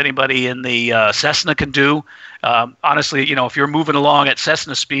on what anybody in the Cessna can do. Honestly, if you're moving along at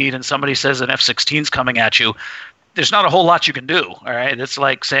Cessna speed and somebody says an F-16 is coming at you, there's not a whole lot you can do. All right, it's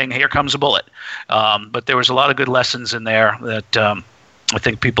like saying, "Here comes a bullet." But there was a lot of good lessons in there that I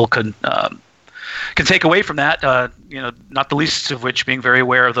think people can take away from that. Not the least of which being very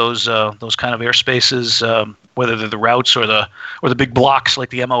aware of those kind of airspaces, whether they're the routes or the big blocks like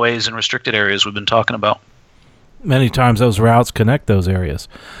the MOAs and restricted areas we've been talking about. Many times those routes connect those areas.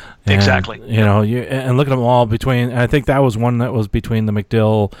 And, exactly. And look at them all between. I think that was one that was between the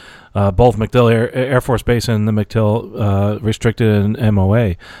MacDill, both MacDill Air Force Base and the MacDill restricted and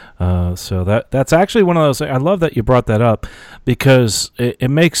MOA. So that's actually one of those. I love that you brought that up because it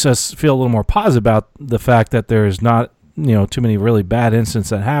makes us feel a little more positive about the fact that there's not too many really bad incidents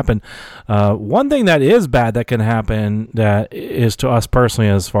that happen. One thing that is bad that can happen that is to us personally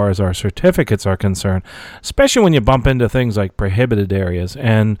as far as our certificates are concerned, especially when you bump into things like prohibited areas.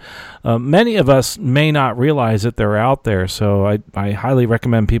 And many of us may not realize that they're out there. So I highly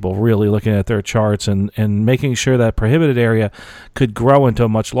recommend people really looking at their charts and making sure that prohibited area could grow into a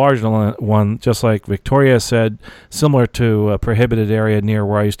much larger one, just like Victoria said, similar to a prohibited area near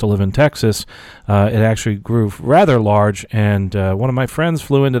where I used to live in Texas. It actually grew rather large. And one of my friends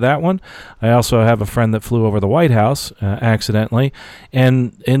flew into that one. I also have a friend that flew over the White House accidentally.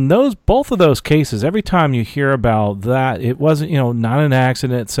 And in both of those cases, every time you hear about that, it wasn't not an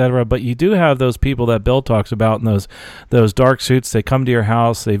accident, etc. But you do have those people that Bill talks about in those dark suits. They come to your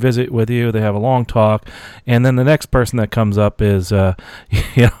house, they visit with you, they have a long talk, and then the next person that comes up is the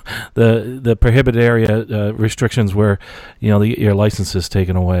prohibited area restrictions where your license is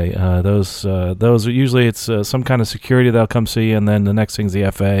taken away. Those are usually it's some kind of security they'll come see, and then the next thing's the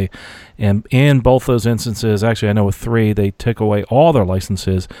FAA. And in both those instances, actually I know with 3, they took away all their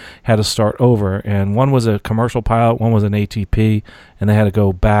licenses, had to start over, and one was a commercial pilot, one was an ATP, and they had to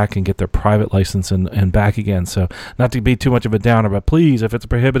go back and get their private license and back again. So not to be too much of a downer, but please, if it's a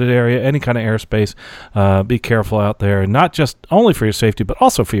prohibited area, any kind of airspace, be careful out there, and not just only for your safety, but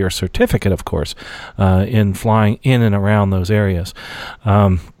also for your certificate, of course, in flying in and around those areas.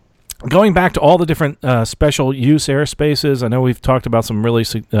 Going back to all the different special use airspaces, I know we've talked about some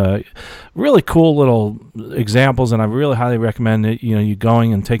really cool little examples, and I really highly recommend you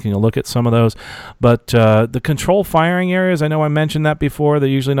going and taking a look at some of those. But the control firing areas, I know I mentioned that before. They're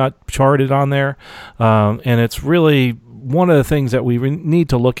usually not charted on there, and it's really one of the things that we need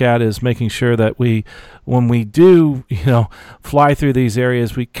to look at is making sure that when we do, fly through these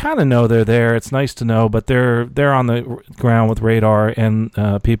areas, we kind of know they're there. It's nice to know, but they're on the ground with radar and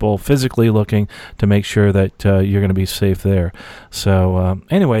people physically looking to make sure that you're going to be safe there. So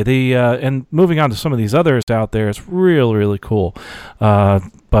anyway, and moving on to some of these others out there, it's really, really cool.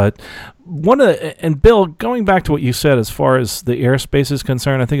 But and Bill, going back to what you said as far as the airspace is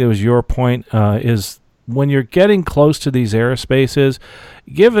concerned, I think it was your point, is when you're getting close to these airspaces,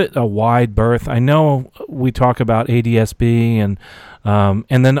 give it a wide berth. I know we talk about ADS-B and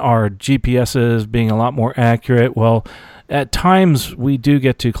then our GPSs being a lot more accurate. Well, at times we do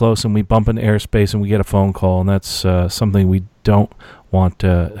get too close and we bump into airspace and we get a phone call, and that's something we don't want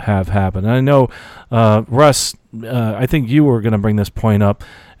to have happen. And I know, Russ, I think you were going to bring this point up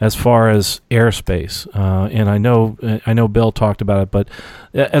as far as airspace, and I know Bill talked about it, but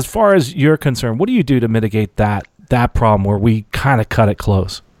as far as you're concerned, what do you do to mitigate that problem where we kind of cut it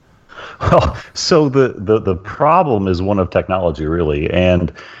close? Well, so the problem is one of technology, really,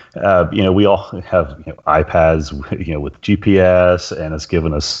 and we all have iPads, with GPS, and it's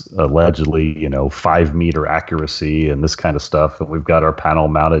given us allegedly 5-meter accuracy and this kind of stuff, and we've got our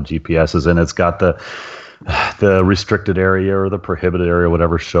panel-mounted GPSs, and it's got the restricted area or the prohibited area,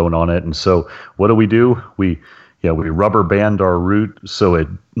 whatever shown on it. And so what do? We rubber band our route so it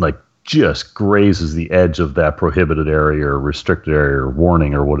just grazes the edge of that prohibited area or restricted area or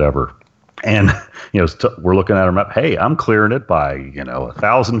warning or whatever. And, we're looking at our map. Hey, I'm clearing it by,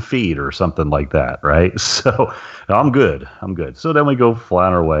 1,000 feet or something like that, right? So I'm good. So then we go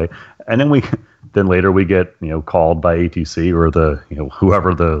flying our way. And then later we get, called by ATC or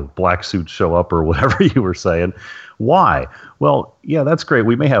whoever the black suits show up or whatever you were saying. Why? Well, yeah, that's great.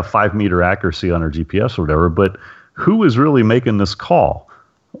 We may have 5-meter accuracy on our GPS or whatever, but who is really making this call?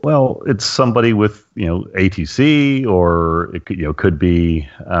 Well, it's somebody with, ATC, or it could be,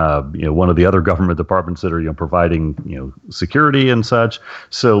 one of the other government departments that are, providing, security and such.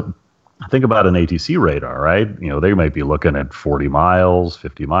 So think about an ATC radar, right? They might be looking at 40 miles,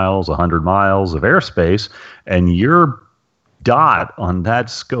 50 miles, 100 miles of airspace, and your dot on that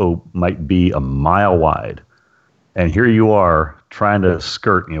scope might be a mile wide. And here you are trying to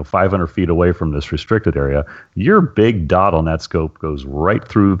skirt, 500 feet away from this restricted area. Your big dot on that scope goes right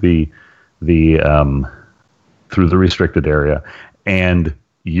through the restricted area, and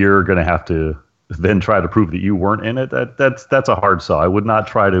you're going to have to then try to prove that you weren't in it. That's a hard sell. I would not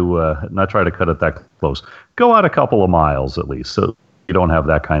try to cut it that close. Go out a couple of miles at least, so you don't have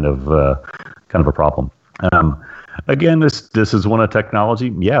that kind of a problem. Again, this is one of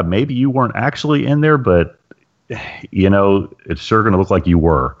technology. Yeah, maybe you weren't actually in there, but it's sure going to look like you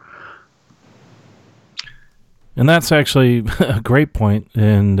were. And that's actually a great point.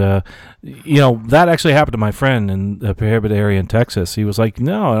 And, that actually happened to my friend in the prohibited area in Texas. He was like,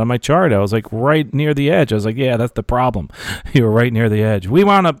 no, on my chart, I was like right near the edge. I was like, yeah, that's the problem. You were right near the edge. We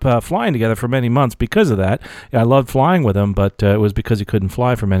wound up flying together for many months because of that. I loved flying with him, but it was because he couldn't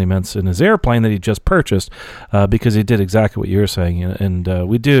fly for many months in his airplane that he just purchased because he did exactly what you were saying. And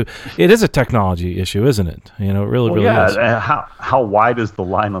it is a technology issue, isn't it? It really is. How wide is the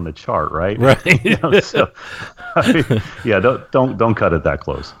line on the chart, right? Right. So, yeah, don't cut it that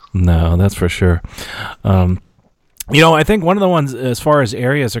close. No, that's for sure. I think one of the ones, as far as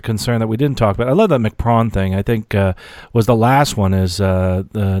areas are concerned, that we didn't talk about, I love that McPrawn thing, I think was the last one, is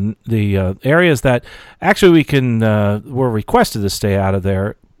the areas that actually we're requested to stay out of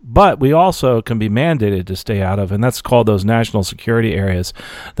there, but we also can be mandated to stay out of, and that's called those national security areas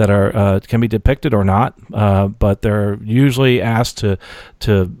that are can be depicted or not, but they're usually asked to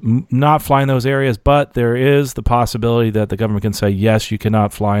not fly in those areas, but there is the possibility that the government can say, yes, you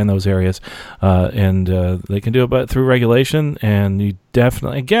cannot fly in those areas, and they can do it but through regulation, and you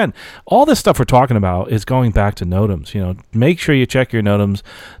definitely, again, all this stuff we're talking about is going back to NOTAMs. Make sure you check your NOTAMs,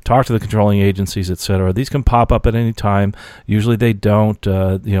 talk to the controlling agencies, etc. These can pop up at any time. Usually they don't,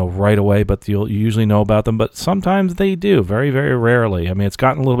 right away, but you usually know about them. But sometimes they do, very, very rarely. I mean, it's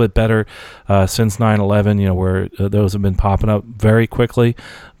gotten a little bit better since 9/11, where those have been popping up very quickly.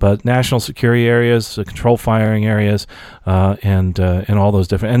 But national security areas, control firing areas, and all those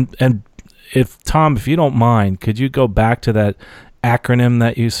different. And if Tom, if you don't mind, could you go back to that acronym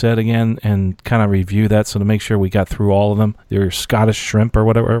that you said again and kind of review that so to make sure we got through all of them? Your Scottish shrimp or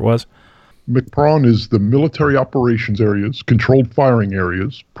whatever it was. McPrawn is the military operations areas, controlled firing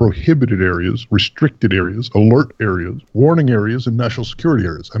areas, prohibited areas, restricted areas, alert areas, warning areas, and national security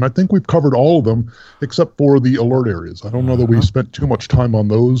areas. And I think we've covered all of them except for the alert areas. I don't know that we spent too much time on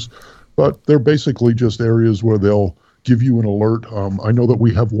those, but they're basically just areas where they'll give you an alert. I know that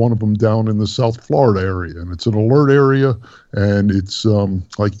we have one of them down in the South Florida area, and it's an alert area, and it's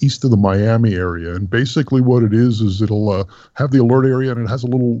like east of the Miami area. And basically what it is it'll have the alert area, and it has a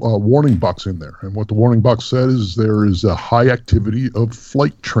little warning box in there. And what the warning box says is there is a high activity of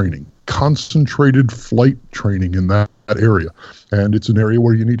flight training, concentrated flight training in that area. And it's an area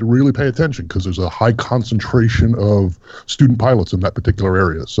where you need to really pay attention because there's a high concentration of student pilots in that particular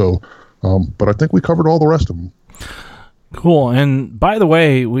area. So, but I think we covered all the rest of them. Cool. And by the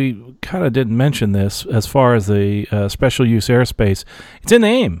way, we kind of didn't mention this as far as the special use airspace. It's in the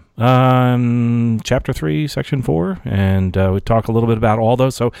AIM, Chapter 3, Section 4, and we talk a little bit about all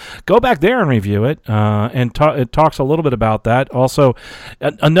those. So go back there and review it, and it talks a little bit about that. Also,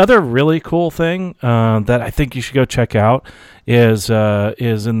 another really cool thing that I think you should go check out is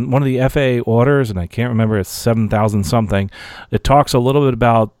in one of the FAA orders, and I can't remember, it's 7,000 something. It talks a little bit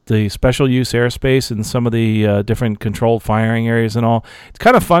about the special use airspace and some of the different controlled firing areas and all. It's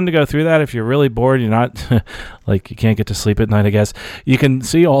kind of fun to go through that if you're really bored, you're not like you can't get to sleep at night, I guess. You can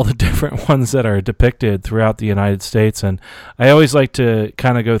see all the different ones that are depicted throughout the United States, and I always like to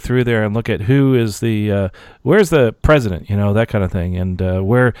kind of go through there and look at who is the where's the president, that kind of thing, and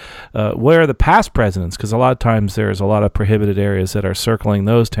where are the past presidents, because a lot of times there's a lot of prohibited areas that are circling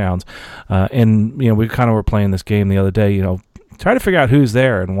those towns, and we kind of were playing this game the other day, try to figure out who's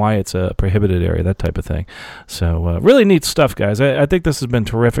there and why it's a prohibited area, that type of thing. So really neat stuff, guys. I think this has been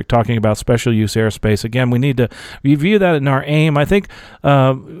terrific talking about special use airspace. Again, we need to review that in our aim. I think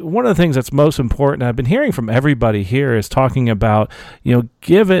one of the things that's most important, I've been hearing from everybody here, is talking about,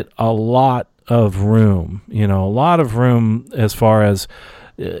 give it a lot of room, a lot of room as far as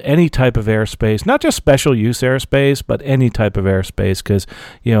any type of airspace, not just special use airspace, but any type of airspace, because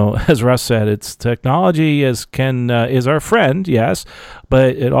as Russ said, it's technology is our friend, yes,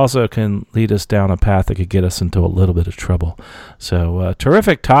 but it also can lead us down a path that could get us into a little bit of trouble. So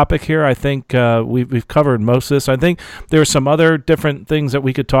terrific topic here. I think we've covered most of this. I think there are some other different things that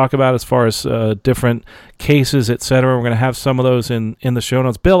we could talk about as far as different cases, etc. We're going to have some of those in the show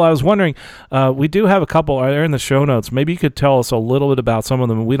notes. Bill, I was wondering, we do have a couple. Are there in the show notes? Maybe you could tell us a little bit about some of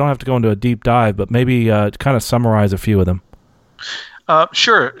them. We don't have to go into a deep dive, but maybe kind of summarize a few of them.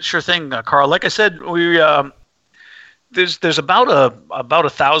 Sure thing, Carl. Like I said, we there's about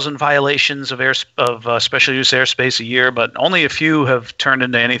 1,000 violations of special use airspace a year, but only a few have turned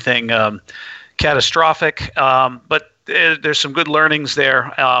into anything catastrophic. But there's some good learnings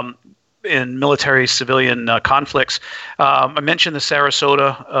there in military-civilian conflicts. I mentioned the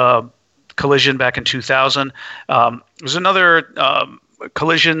Sarasota collision back in 2000. There's another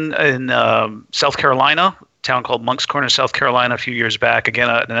collision in South Carolina, a town called Moncks Corner, South Carolina, a few years back. Again,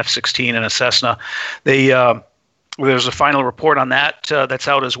 an F-16 and a Cessna. There's a final report on that that's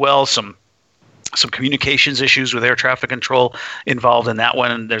out as well. Some communications issues with air traffic control involved in that one,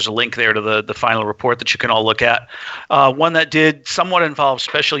 and there's a link there to the final report that you can all look at. One that did somewhat involve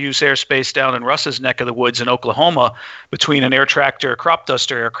special use airspace down in Russ's neck of the woods in Oklahoma between an air tractor crop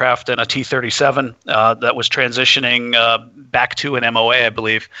duster aircraft and a T-37 that was transitioning back to an MOA, I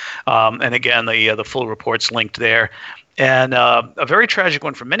believe. And again, the full report's linked there. And a very tragic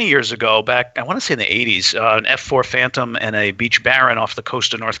one from many years ago, back, I want to say in the 80s, an F-4 Phantom and a Beech Baron off the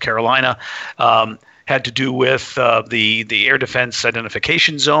coast of North Carolina had to do with the Air Defense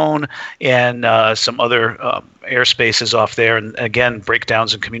Identification Zone and some other airspaces off there. And again,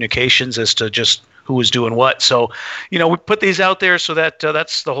 breakdowns in communications as to just who was doing what. So, we put these out there so that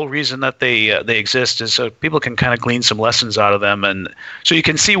that's the whole reason that they exist, is so people can kind of glean some lessons out of them. And so you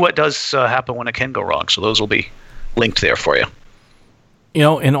can see what does happen when it can go wrong. So those will be linked there for you.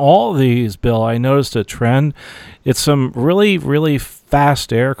 In all of these, Bill, I noticed a trend. It's some really, really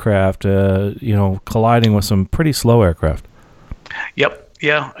fast aircraft, colliding with some pretty slow aircraft. Yep.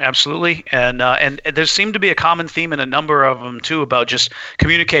 Yeah, absolutely. And there seemed to be a common theme in a number of them, too, about just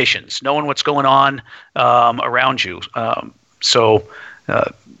communications, knowing what's going on around you. So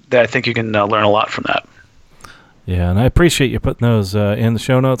I think you can learn a lot from that. Yeah, and I appreciate you putting those in the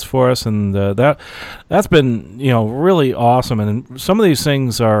show notes for us, and that's been really awesome. And some of these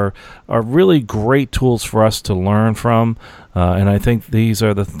things are really great tools for us to learn from. And I think these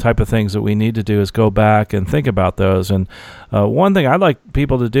are the type of things that we need to do, is go back and think about those. And one thing I'd like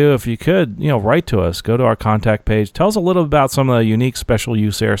people to do, if you could, write to us, go to our contact page, tell us a little about some of the unique special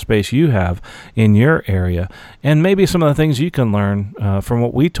use airspace you have in your area, and maybe some of the things you can learn from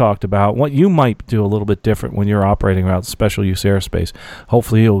what we talked about, what you might do a little bit different when you're operating around special use airspace.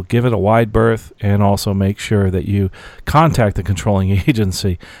 Hopefully you'll give it a wide berth, and also make sure that you contact the controlling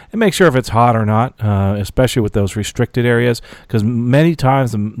agency and make sure if it's hot or not, especially with those restricted areas. Because many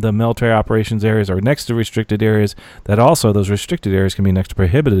times the military operations areas are next to restricted areas, that also those restricted areas can be next to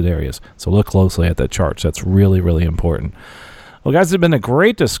prohibited areas. So look closely at that chart. That's really, really important. Well, guys, it's been a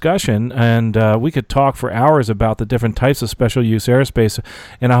great discussion, and we could talk for hours about the different types of special use airspace,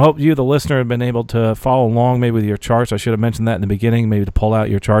 and I hope you, the listener, have been able to follow along maybe with your charts. I should have mentioned that in the beginning, maybe to pull out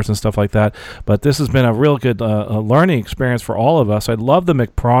your charts and stuff like that, but this has been a real good learning experience for all of us. I love the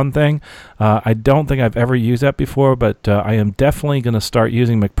McPrawn thing. I don't think I've ever used that before, but I am definitely going to start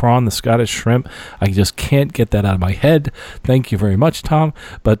using McPrawn, the Scottish shrimp. I just can't get that out of my head. Thank you very much, Tom,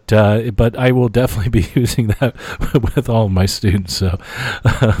 but I will definitely be using that with all of my students. So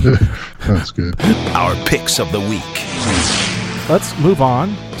that's good. Our picks of the week. Let's move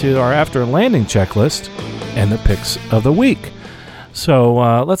on to our after landing checklist and the picks of the week.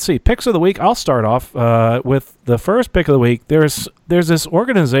 So let's see, picks of the week. I'll start off with the first pick of the week. There's this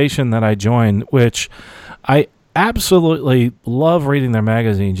organization that I joined, which I absolutely love reading their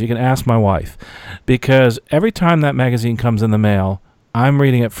magazines. You can ask my wife, because every time that magazine comes in the mail, I'm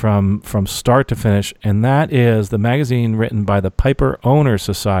reading it from start to finish, and that is the magazine written by the Piper Owner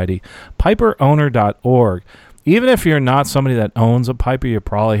Society, piperowner.org. Even if you're not somebody that owns a Piper, you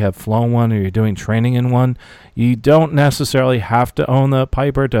probably have flown one or you're doing training in one. You don't necessarily have to own the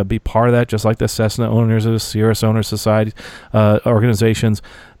Piper to be part of that, just like the Cessna Owners or the Cirrus Owner Society organizations.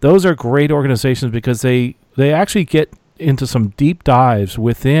 Those are great organizations because they actually get into some deep dives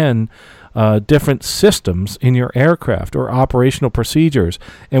within different systems in your aircraft or operational procedures.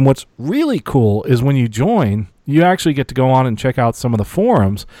 And what's really cool is when you join, you actually get to go on and check out some of the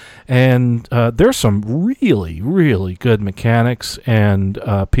forums, and there's some really, really good mechanics and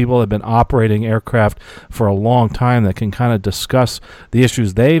people that have been operating aircraft for a long time that can kind of discuss the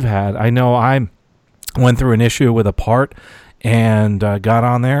issues they've had. I know I went through an issue with a part and got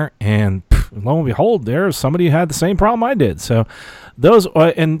on there, and lo and behold, there's somebody who had the same problem I did. So those,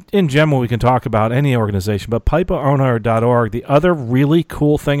 and in general, we can talk about any organization, but pipeowner.org, the other really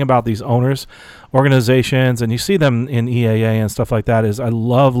cool thing about these owners organizations, and you see them in EAA and stuff like that, is I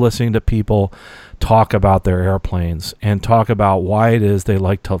love listening to people talk about their airplanes and talk about why it is they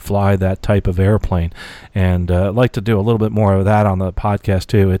like to fly that type of airplane. And I'd like to do a little bit more of that on the podcast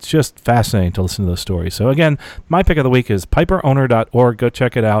too. It's just fascinating to listen to those stories. So again, my pick of the week is piperowner.org. Go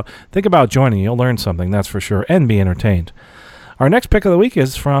check it out. Think about joining. You'll learn something, that's for sure, and be entertained. Our next pick of the week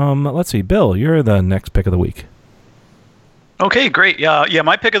is from, let's see, Bill, you're the next pick of the week. Okay, great. Yeah.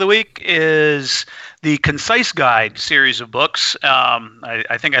 My pick of the week is the Concise Guide series of books.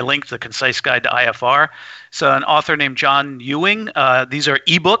 I think I linked the Concise Guide to IFR. So an author named John Ewing. These are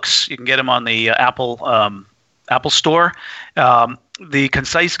ebooks. You can get them on the Apple Store. The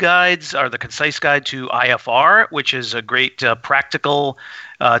Concise Guides are the Concise Guide to IFR, which is a great practical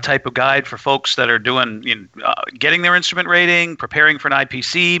type of guide for folks that are doing, getting their instrument rating, preparing for an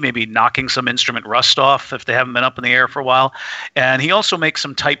IPC, maybe knocking some instrument rust off if they haven't been up in the air for a while. And he also makes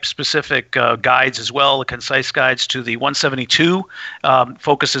some type-specific guides as well. The Concise Guides to the 172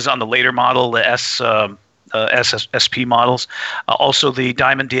 focuses on the later model, the SSP models, also the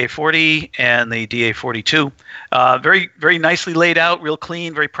Diamond DA40 and the DA42. Very, very nicely laid out, real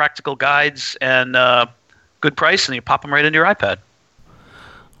clean, very practical guides, and good price, and you pop them right into your iPad.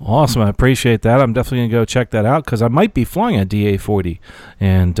 Awesome. I appreciate that. I'm definitely going to go check that out because I might be flying a DA40,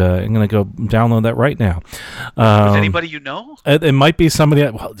 and I'm going to go download that right now. With anybody you know? It might be somebody.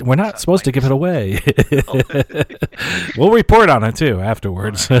 We're not supposed to give it away. We'll report on it, too,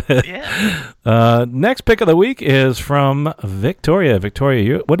 afterwards. Right. Yeah. Next pick of the week is from Victoria.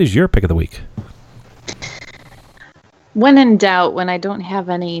 Victoria, what is your pick of the week? When in doubt, when I don't have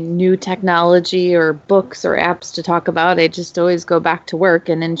any new technology or books or apps to talk about, I just always go back to work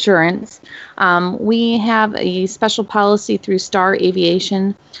and insurance. We have a special policy through Star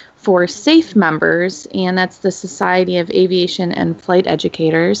Aviation for SAFE members, and that's the Society of Aviation and Flight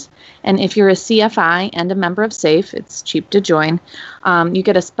Educators. And if you're a CFI and a member of SAFE, it's cheap to join. You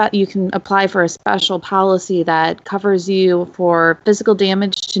can apply for a special policy that covers you for physical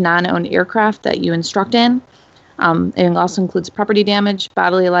damage to non-owned aircraft that you instruct in. It also includes property damage,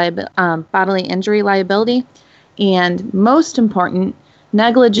 bodily injury liability, and most important,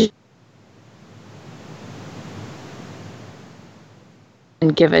 negligence.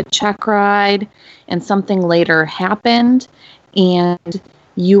 And give a check ride, and something later happened, and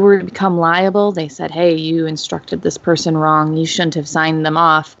you were to become liable. They said, hey, you instructed this person wrong. You shouldn't have signed them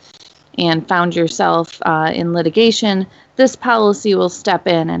off, and found yourself in litigation. This policy will step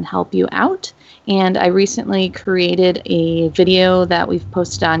in and help you out. And I recently created a video that we've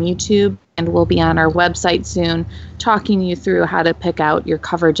posted on YouTube and will be on our website soon, talking you through how to pick out your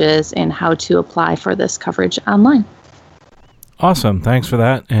coverages and how to apply for this coverage online. Awesome. Thanks for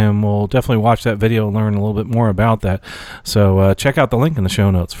that. And we'll definitely watch that video and learn a little bit more about that. So check out the link in the show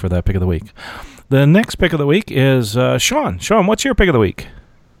notes for that pick of the week. The next pick of the week is Sean. Sean, what's your pick of the week?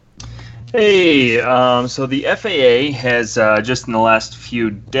 Hey, so the FAA has just in the last few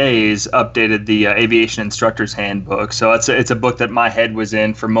days updated the Aviation Instructor's Handbook. So it's a book that my head was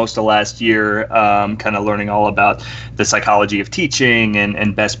in for most of last year, kind of learning all about the psychology of teaching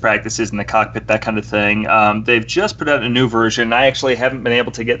and best practices in the cockpit, that kind of thing. They've just put out a new version. I actually haven't been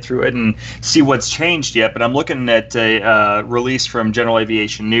able to get through it and see what's changed yet, but I'm looking at a release from General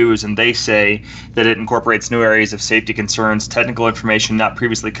Aviation News, and they say that it incorporates new areas of safety concerns, technical information not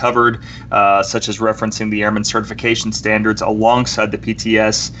previously covered, such as referencing the Airman Certification Standards alongside the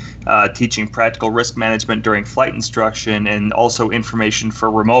PTS, teaching practical risk management during flight instruction, and also information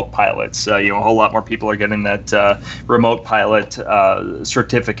for remote pilots. A whole lot more people are getting that remote pilot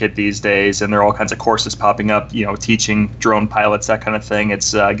certificate these days, and there are all kinds of courses popping up, teaching drone pilots, that kind of thing.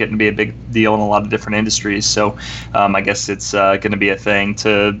 It's getting to be a big deal in a lot of different industries. So I guess it's going to be a thing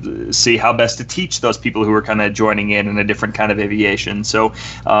to see how best to teach those people who are kind of joining in a different kind of aviation. So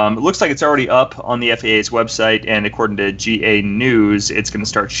it looks like it's already up on the FAA's website, and according to GA News, it's going to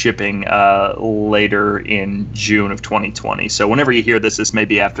start shipping later in June of 2020. So whenever you hear this may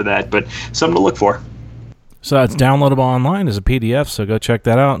be after that, but something to look for. So it's downloadable online as a PDF, so go check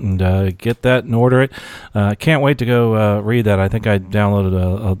that out and get that and order it. Can't wait to go read that. I think I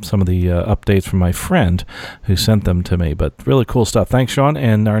downloaded some of the updates from my friend who sent them to me, but really cool stuff. Thanks, Sean.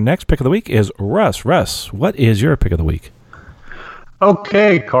 And our next pick of the week is Russ. Russ, what is your pick of the week?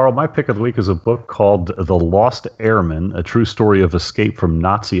 Okay, Carl, my pick of the week is a book called The Lost Airman, a true story of escape from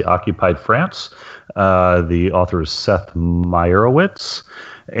Nazi-occupied France. The author is Seth Meyerowitz,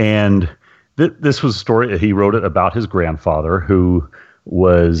 and this was a story, he wrote it about his grandfather, who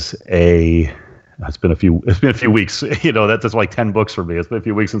was it's been a few weeks, that's like 10 books for me. It's been a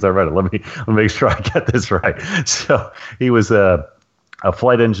few weeks since I read it. Let me make sure I get this right. So he was a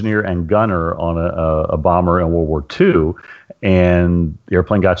flight engineer and gunner on a bomber in World War II, and the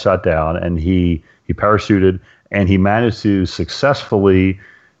airplane got shot down, and he parachuted, and he managed to successfully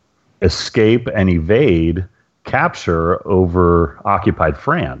escape and evade capture over occupied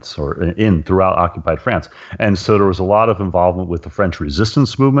France, or throughout occupied France. And so there was a lot of involvement with the French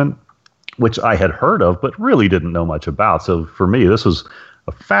resistance movement, which I had heard of, but really didn't know much about. So for me, this was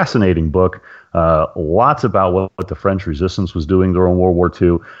a fascinating book. Lots about what the French resistance was doing during World War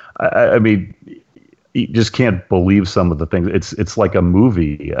II. I mean, you just can't believe some of the things. It's like a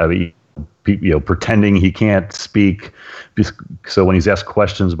movie. I mean, pretending he can't speak. So when he's asked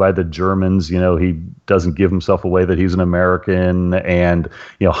questions by the Germans, he doesn't give himself away that he's an American, and,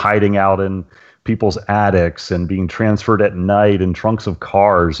 hiding out in people's attics and being transferred at night in trunks of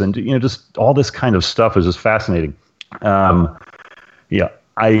cars, and, just all this kind of stuff is just fascinating.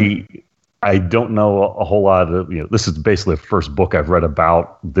 I don't know a whole lot of, this is basically the first book I've read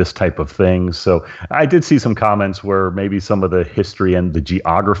about this type of thing. So I did see some comments where maybe some of the history and the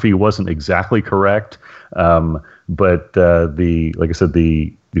geography wasn't exactly correct. But like I said,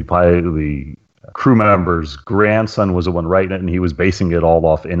 the crew member's grandson was the one writing it, and he was basing it all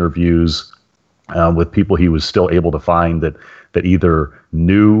off interviews with people he was still able to find that either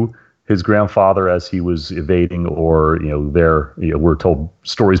knew his grandfather as he was evading, or were told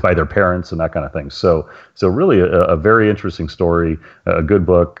stories by their parents and that kind of thing. So really a very interesting story, a good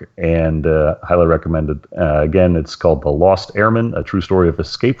book, and highly recommended. Again, it's called The Lost Airman, a true story of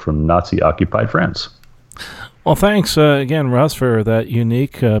escape from Nazi-occupied France. Well, thanks again, Russ, for that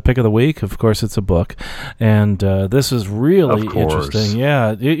unique pick of the week. Of course, it's a book, and this is really interesting.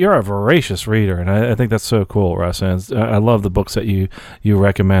 Yeah, you're a voracious reader, and I think that's so cool, Russ. And I love the books that you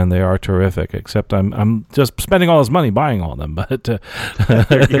recommend. They are terrific. Except I'm just spending all this money buying all of them. But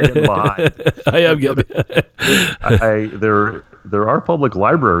you're getting behind. I am getting. There are public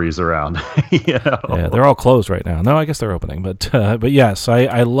libraries around. Yeah, they're all closed right now. No, I guess they're opening. But yes,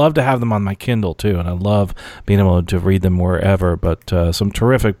 I love to have them on my Kindle too, and I love being able to read them wherever. But some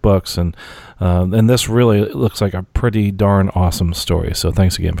terrific books, and this really looks like a pretty darn awesome story. So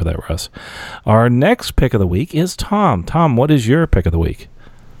thanks again for that, Russ. Our next pick of the week is Tom. Tom, what is your pick of the week?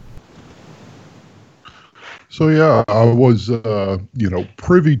 So yeah, I was,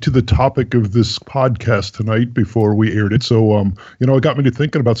 privy to the topic of this podcast tonight before we aired it. So, it got me to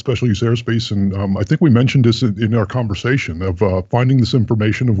thinking about special use airspace, and I think we mentioned this in our conversation of finding this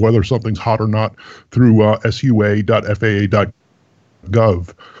information of whether something's hot or not through sua.faa.gov.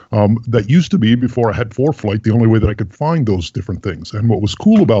 That used to be, before I had ForeFlight, the only way that I could find those different things. And what was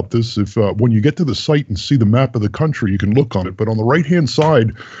cool about this, when you get to the site and see the map of the country, you can look on it. But on the right-hand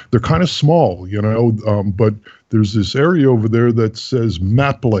side, they're kind of small, but there's this area over there that says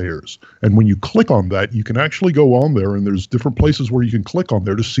map layers. And when you click on that, you can actually go on there, and there's different places where you can click on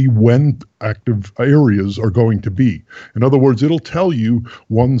there to see when active areas are going to be. In other words, it'll tell you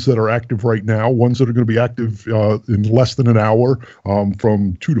ones that are active right now, ones that are going to be active in less than an hour,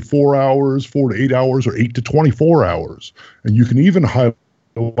 from 2 to 4 hours, 4 to 8 hours, or 8 to 24 hours. And you can even highlight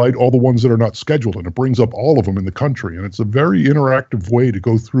all the ones that are not scheduled, and it brings up all of them in the country. And it's a very interactive way to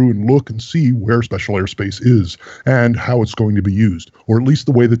go through and look and see where special airspace is and how it's going to be used, or at least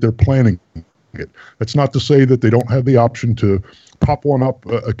the way that they're planning it. That's not to say that they don't have the option to pop one up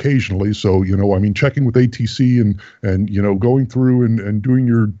occasionally. So, checking with ATC and going through and doing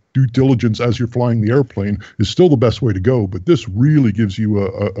your due diligence as you're flying the airplane is still the best way to go. But this really gives you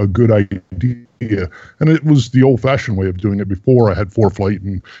a good idea. And it was the old-fashioned way of doing it before I had ForeFlight,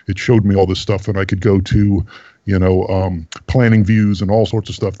 and it showed me all this stuff, and I could go to, planning views and all sorts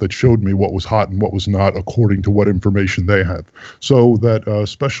of stuff that showed me what was hot and what was not according to what information they have. So that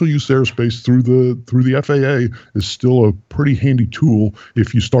special use airspace through the FAA is still a pretty handy tool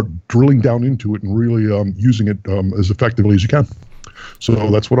if you start drilling down into it and really using it as effectively as you can. So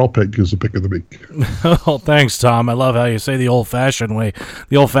that's what I'll pick as a pick of the week. Oh, thanks, Tom. I love how you say the old-fashioned way.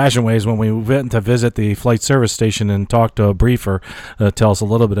 The old-fashioned way is when we went to visit the flight service station and talk to a briefer, tell us a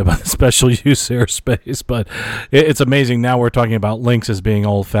little bit about the special use airspace. But it's amazing. Now we're talking about links as being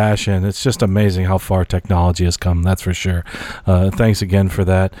old-fashioned. It's just amazing how far technology has come, that's for sure. Thanks again for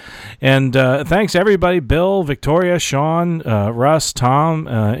that. And thanks, everybody, Bill, Victoria, Sean, Russ, Tom,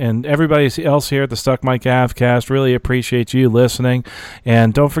 and everybody else here at the Stuck Mic Avcast. Really appreciate you listening.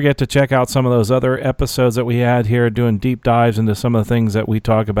 And don't forget to check out some of those other episodes that we had here, doing deep dives into some of the things that we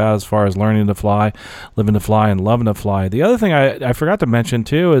talk about as far as learning to fly, living to fly, and loving to fly. The other thing I forgot to mention,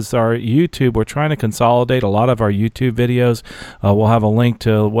 too, is our YouTube. We're trying to consolidate a lot of our YouTube videos. We'll have a link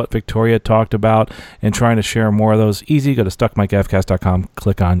to what Victoria talked about and trying to share more of those. Easy. Go to StuckMicAvcast.com,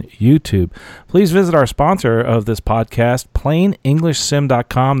 click on YouTube. Please visit our sponsor of this podcast,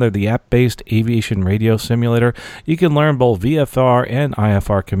 PlainEnglishSim.com. They're the app-based aviation radio simulator. You can learn both VFR and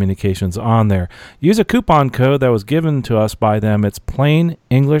IFR communications on there. Use a coupon code that was given to us by them. It's Plain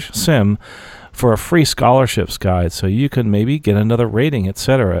English Sim for a free scholarships guide, so you can maybe get another rating,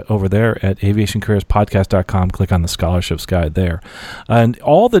 etc. over there at aviationcareerspodcast.com. Click on the scholarships guide there. And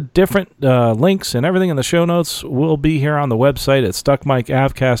all the different links and everything in the show notes will be here on the website at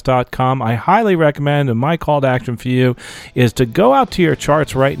stuckmicavcast.com. I highly recommend, and my call to action for you is to go out to your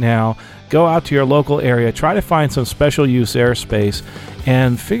charts right now, go out to your local area, try to find some special use airspace,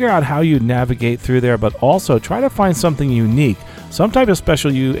 and figure out how you navigate through there, but also try to find something unique, some type of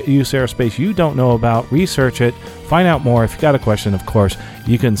special use airspace you don't know about. Research it, find out more. If you got a question, of course,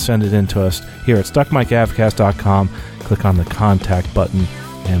 you can send it in to us here at stuckmicavcast.com. Click on the contact button,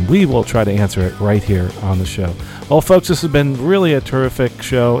 and we will try to answer it right here on the show. Well, folks, this has been really a terrific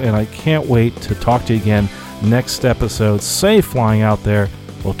show, and I can't wait to talk to you again next episode. Safe flying out there.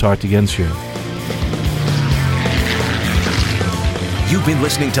 We'll talk to you again soon. You've been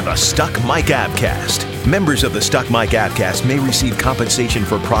listening to the Stuck Mic Avcast. Members of the Stuck Mic Avcast may receive compensation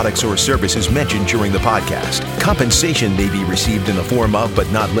for products or services mentioned during the podcast. Compensation may be received in the form of,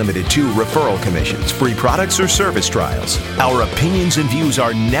 but not limited to, referral commissions, free products, or service trials. Our opinions and views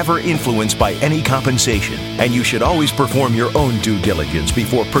are never influenced by any compensation, and you should always perform your own due diligence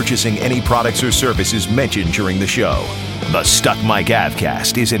before purchasing any products or services mentioned during the show. The Stuck Mic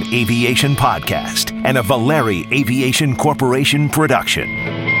Avcast is an aviation podcast and a Valeri Aviation Corporation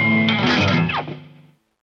production.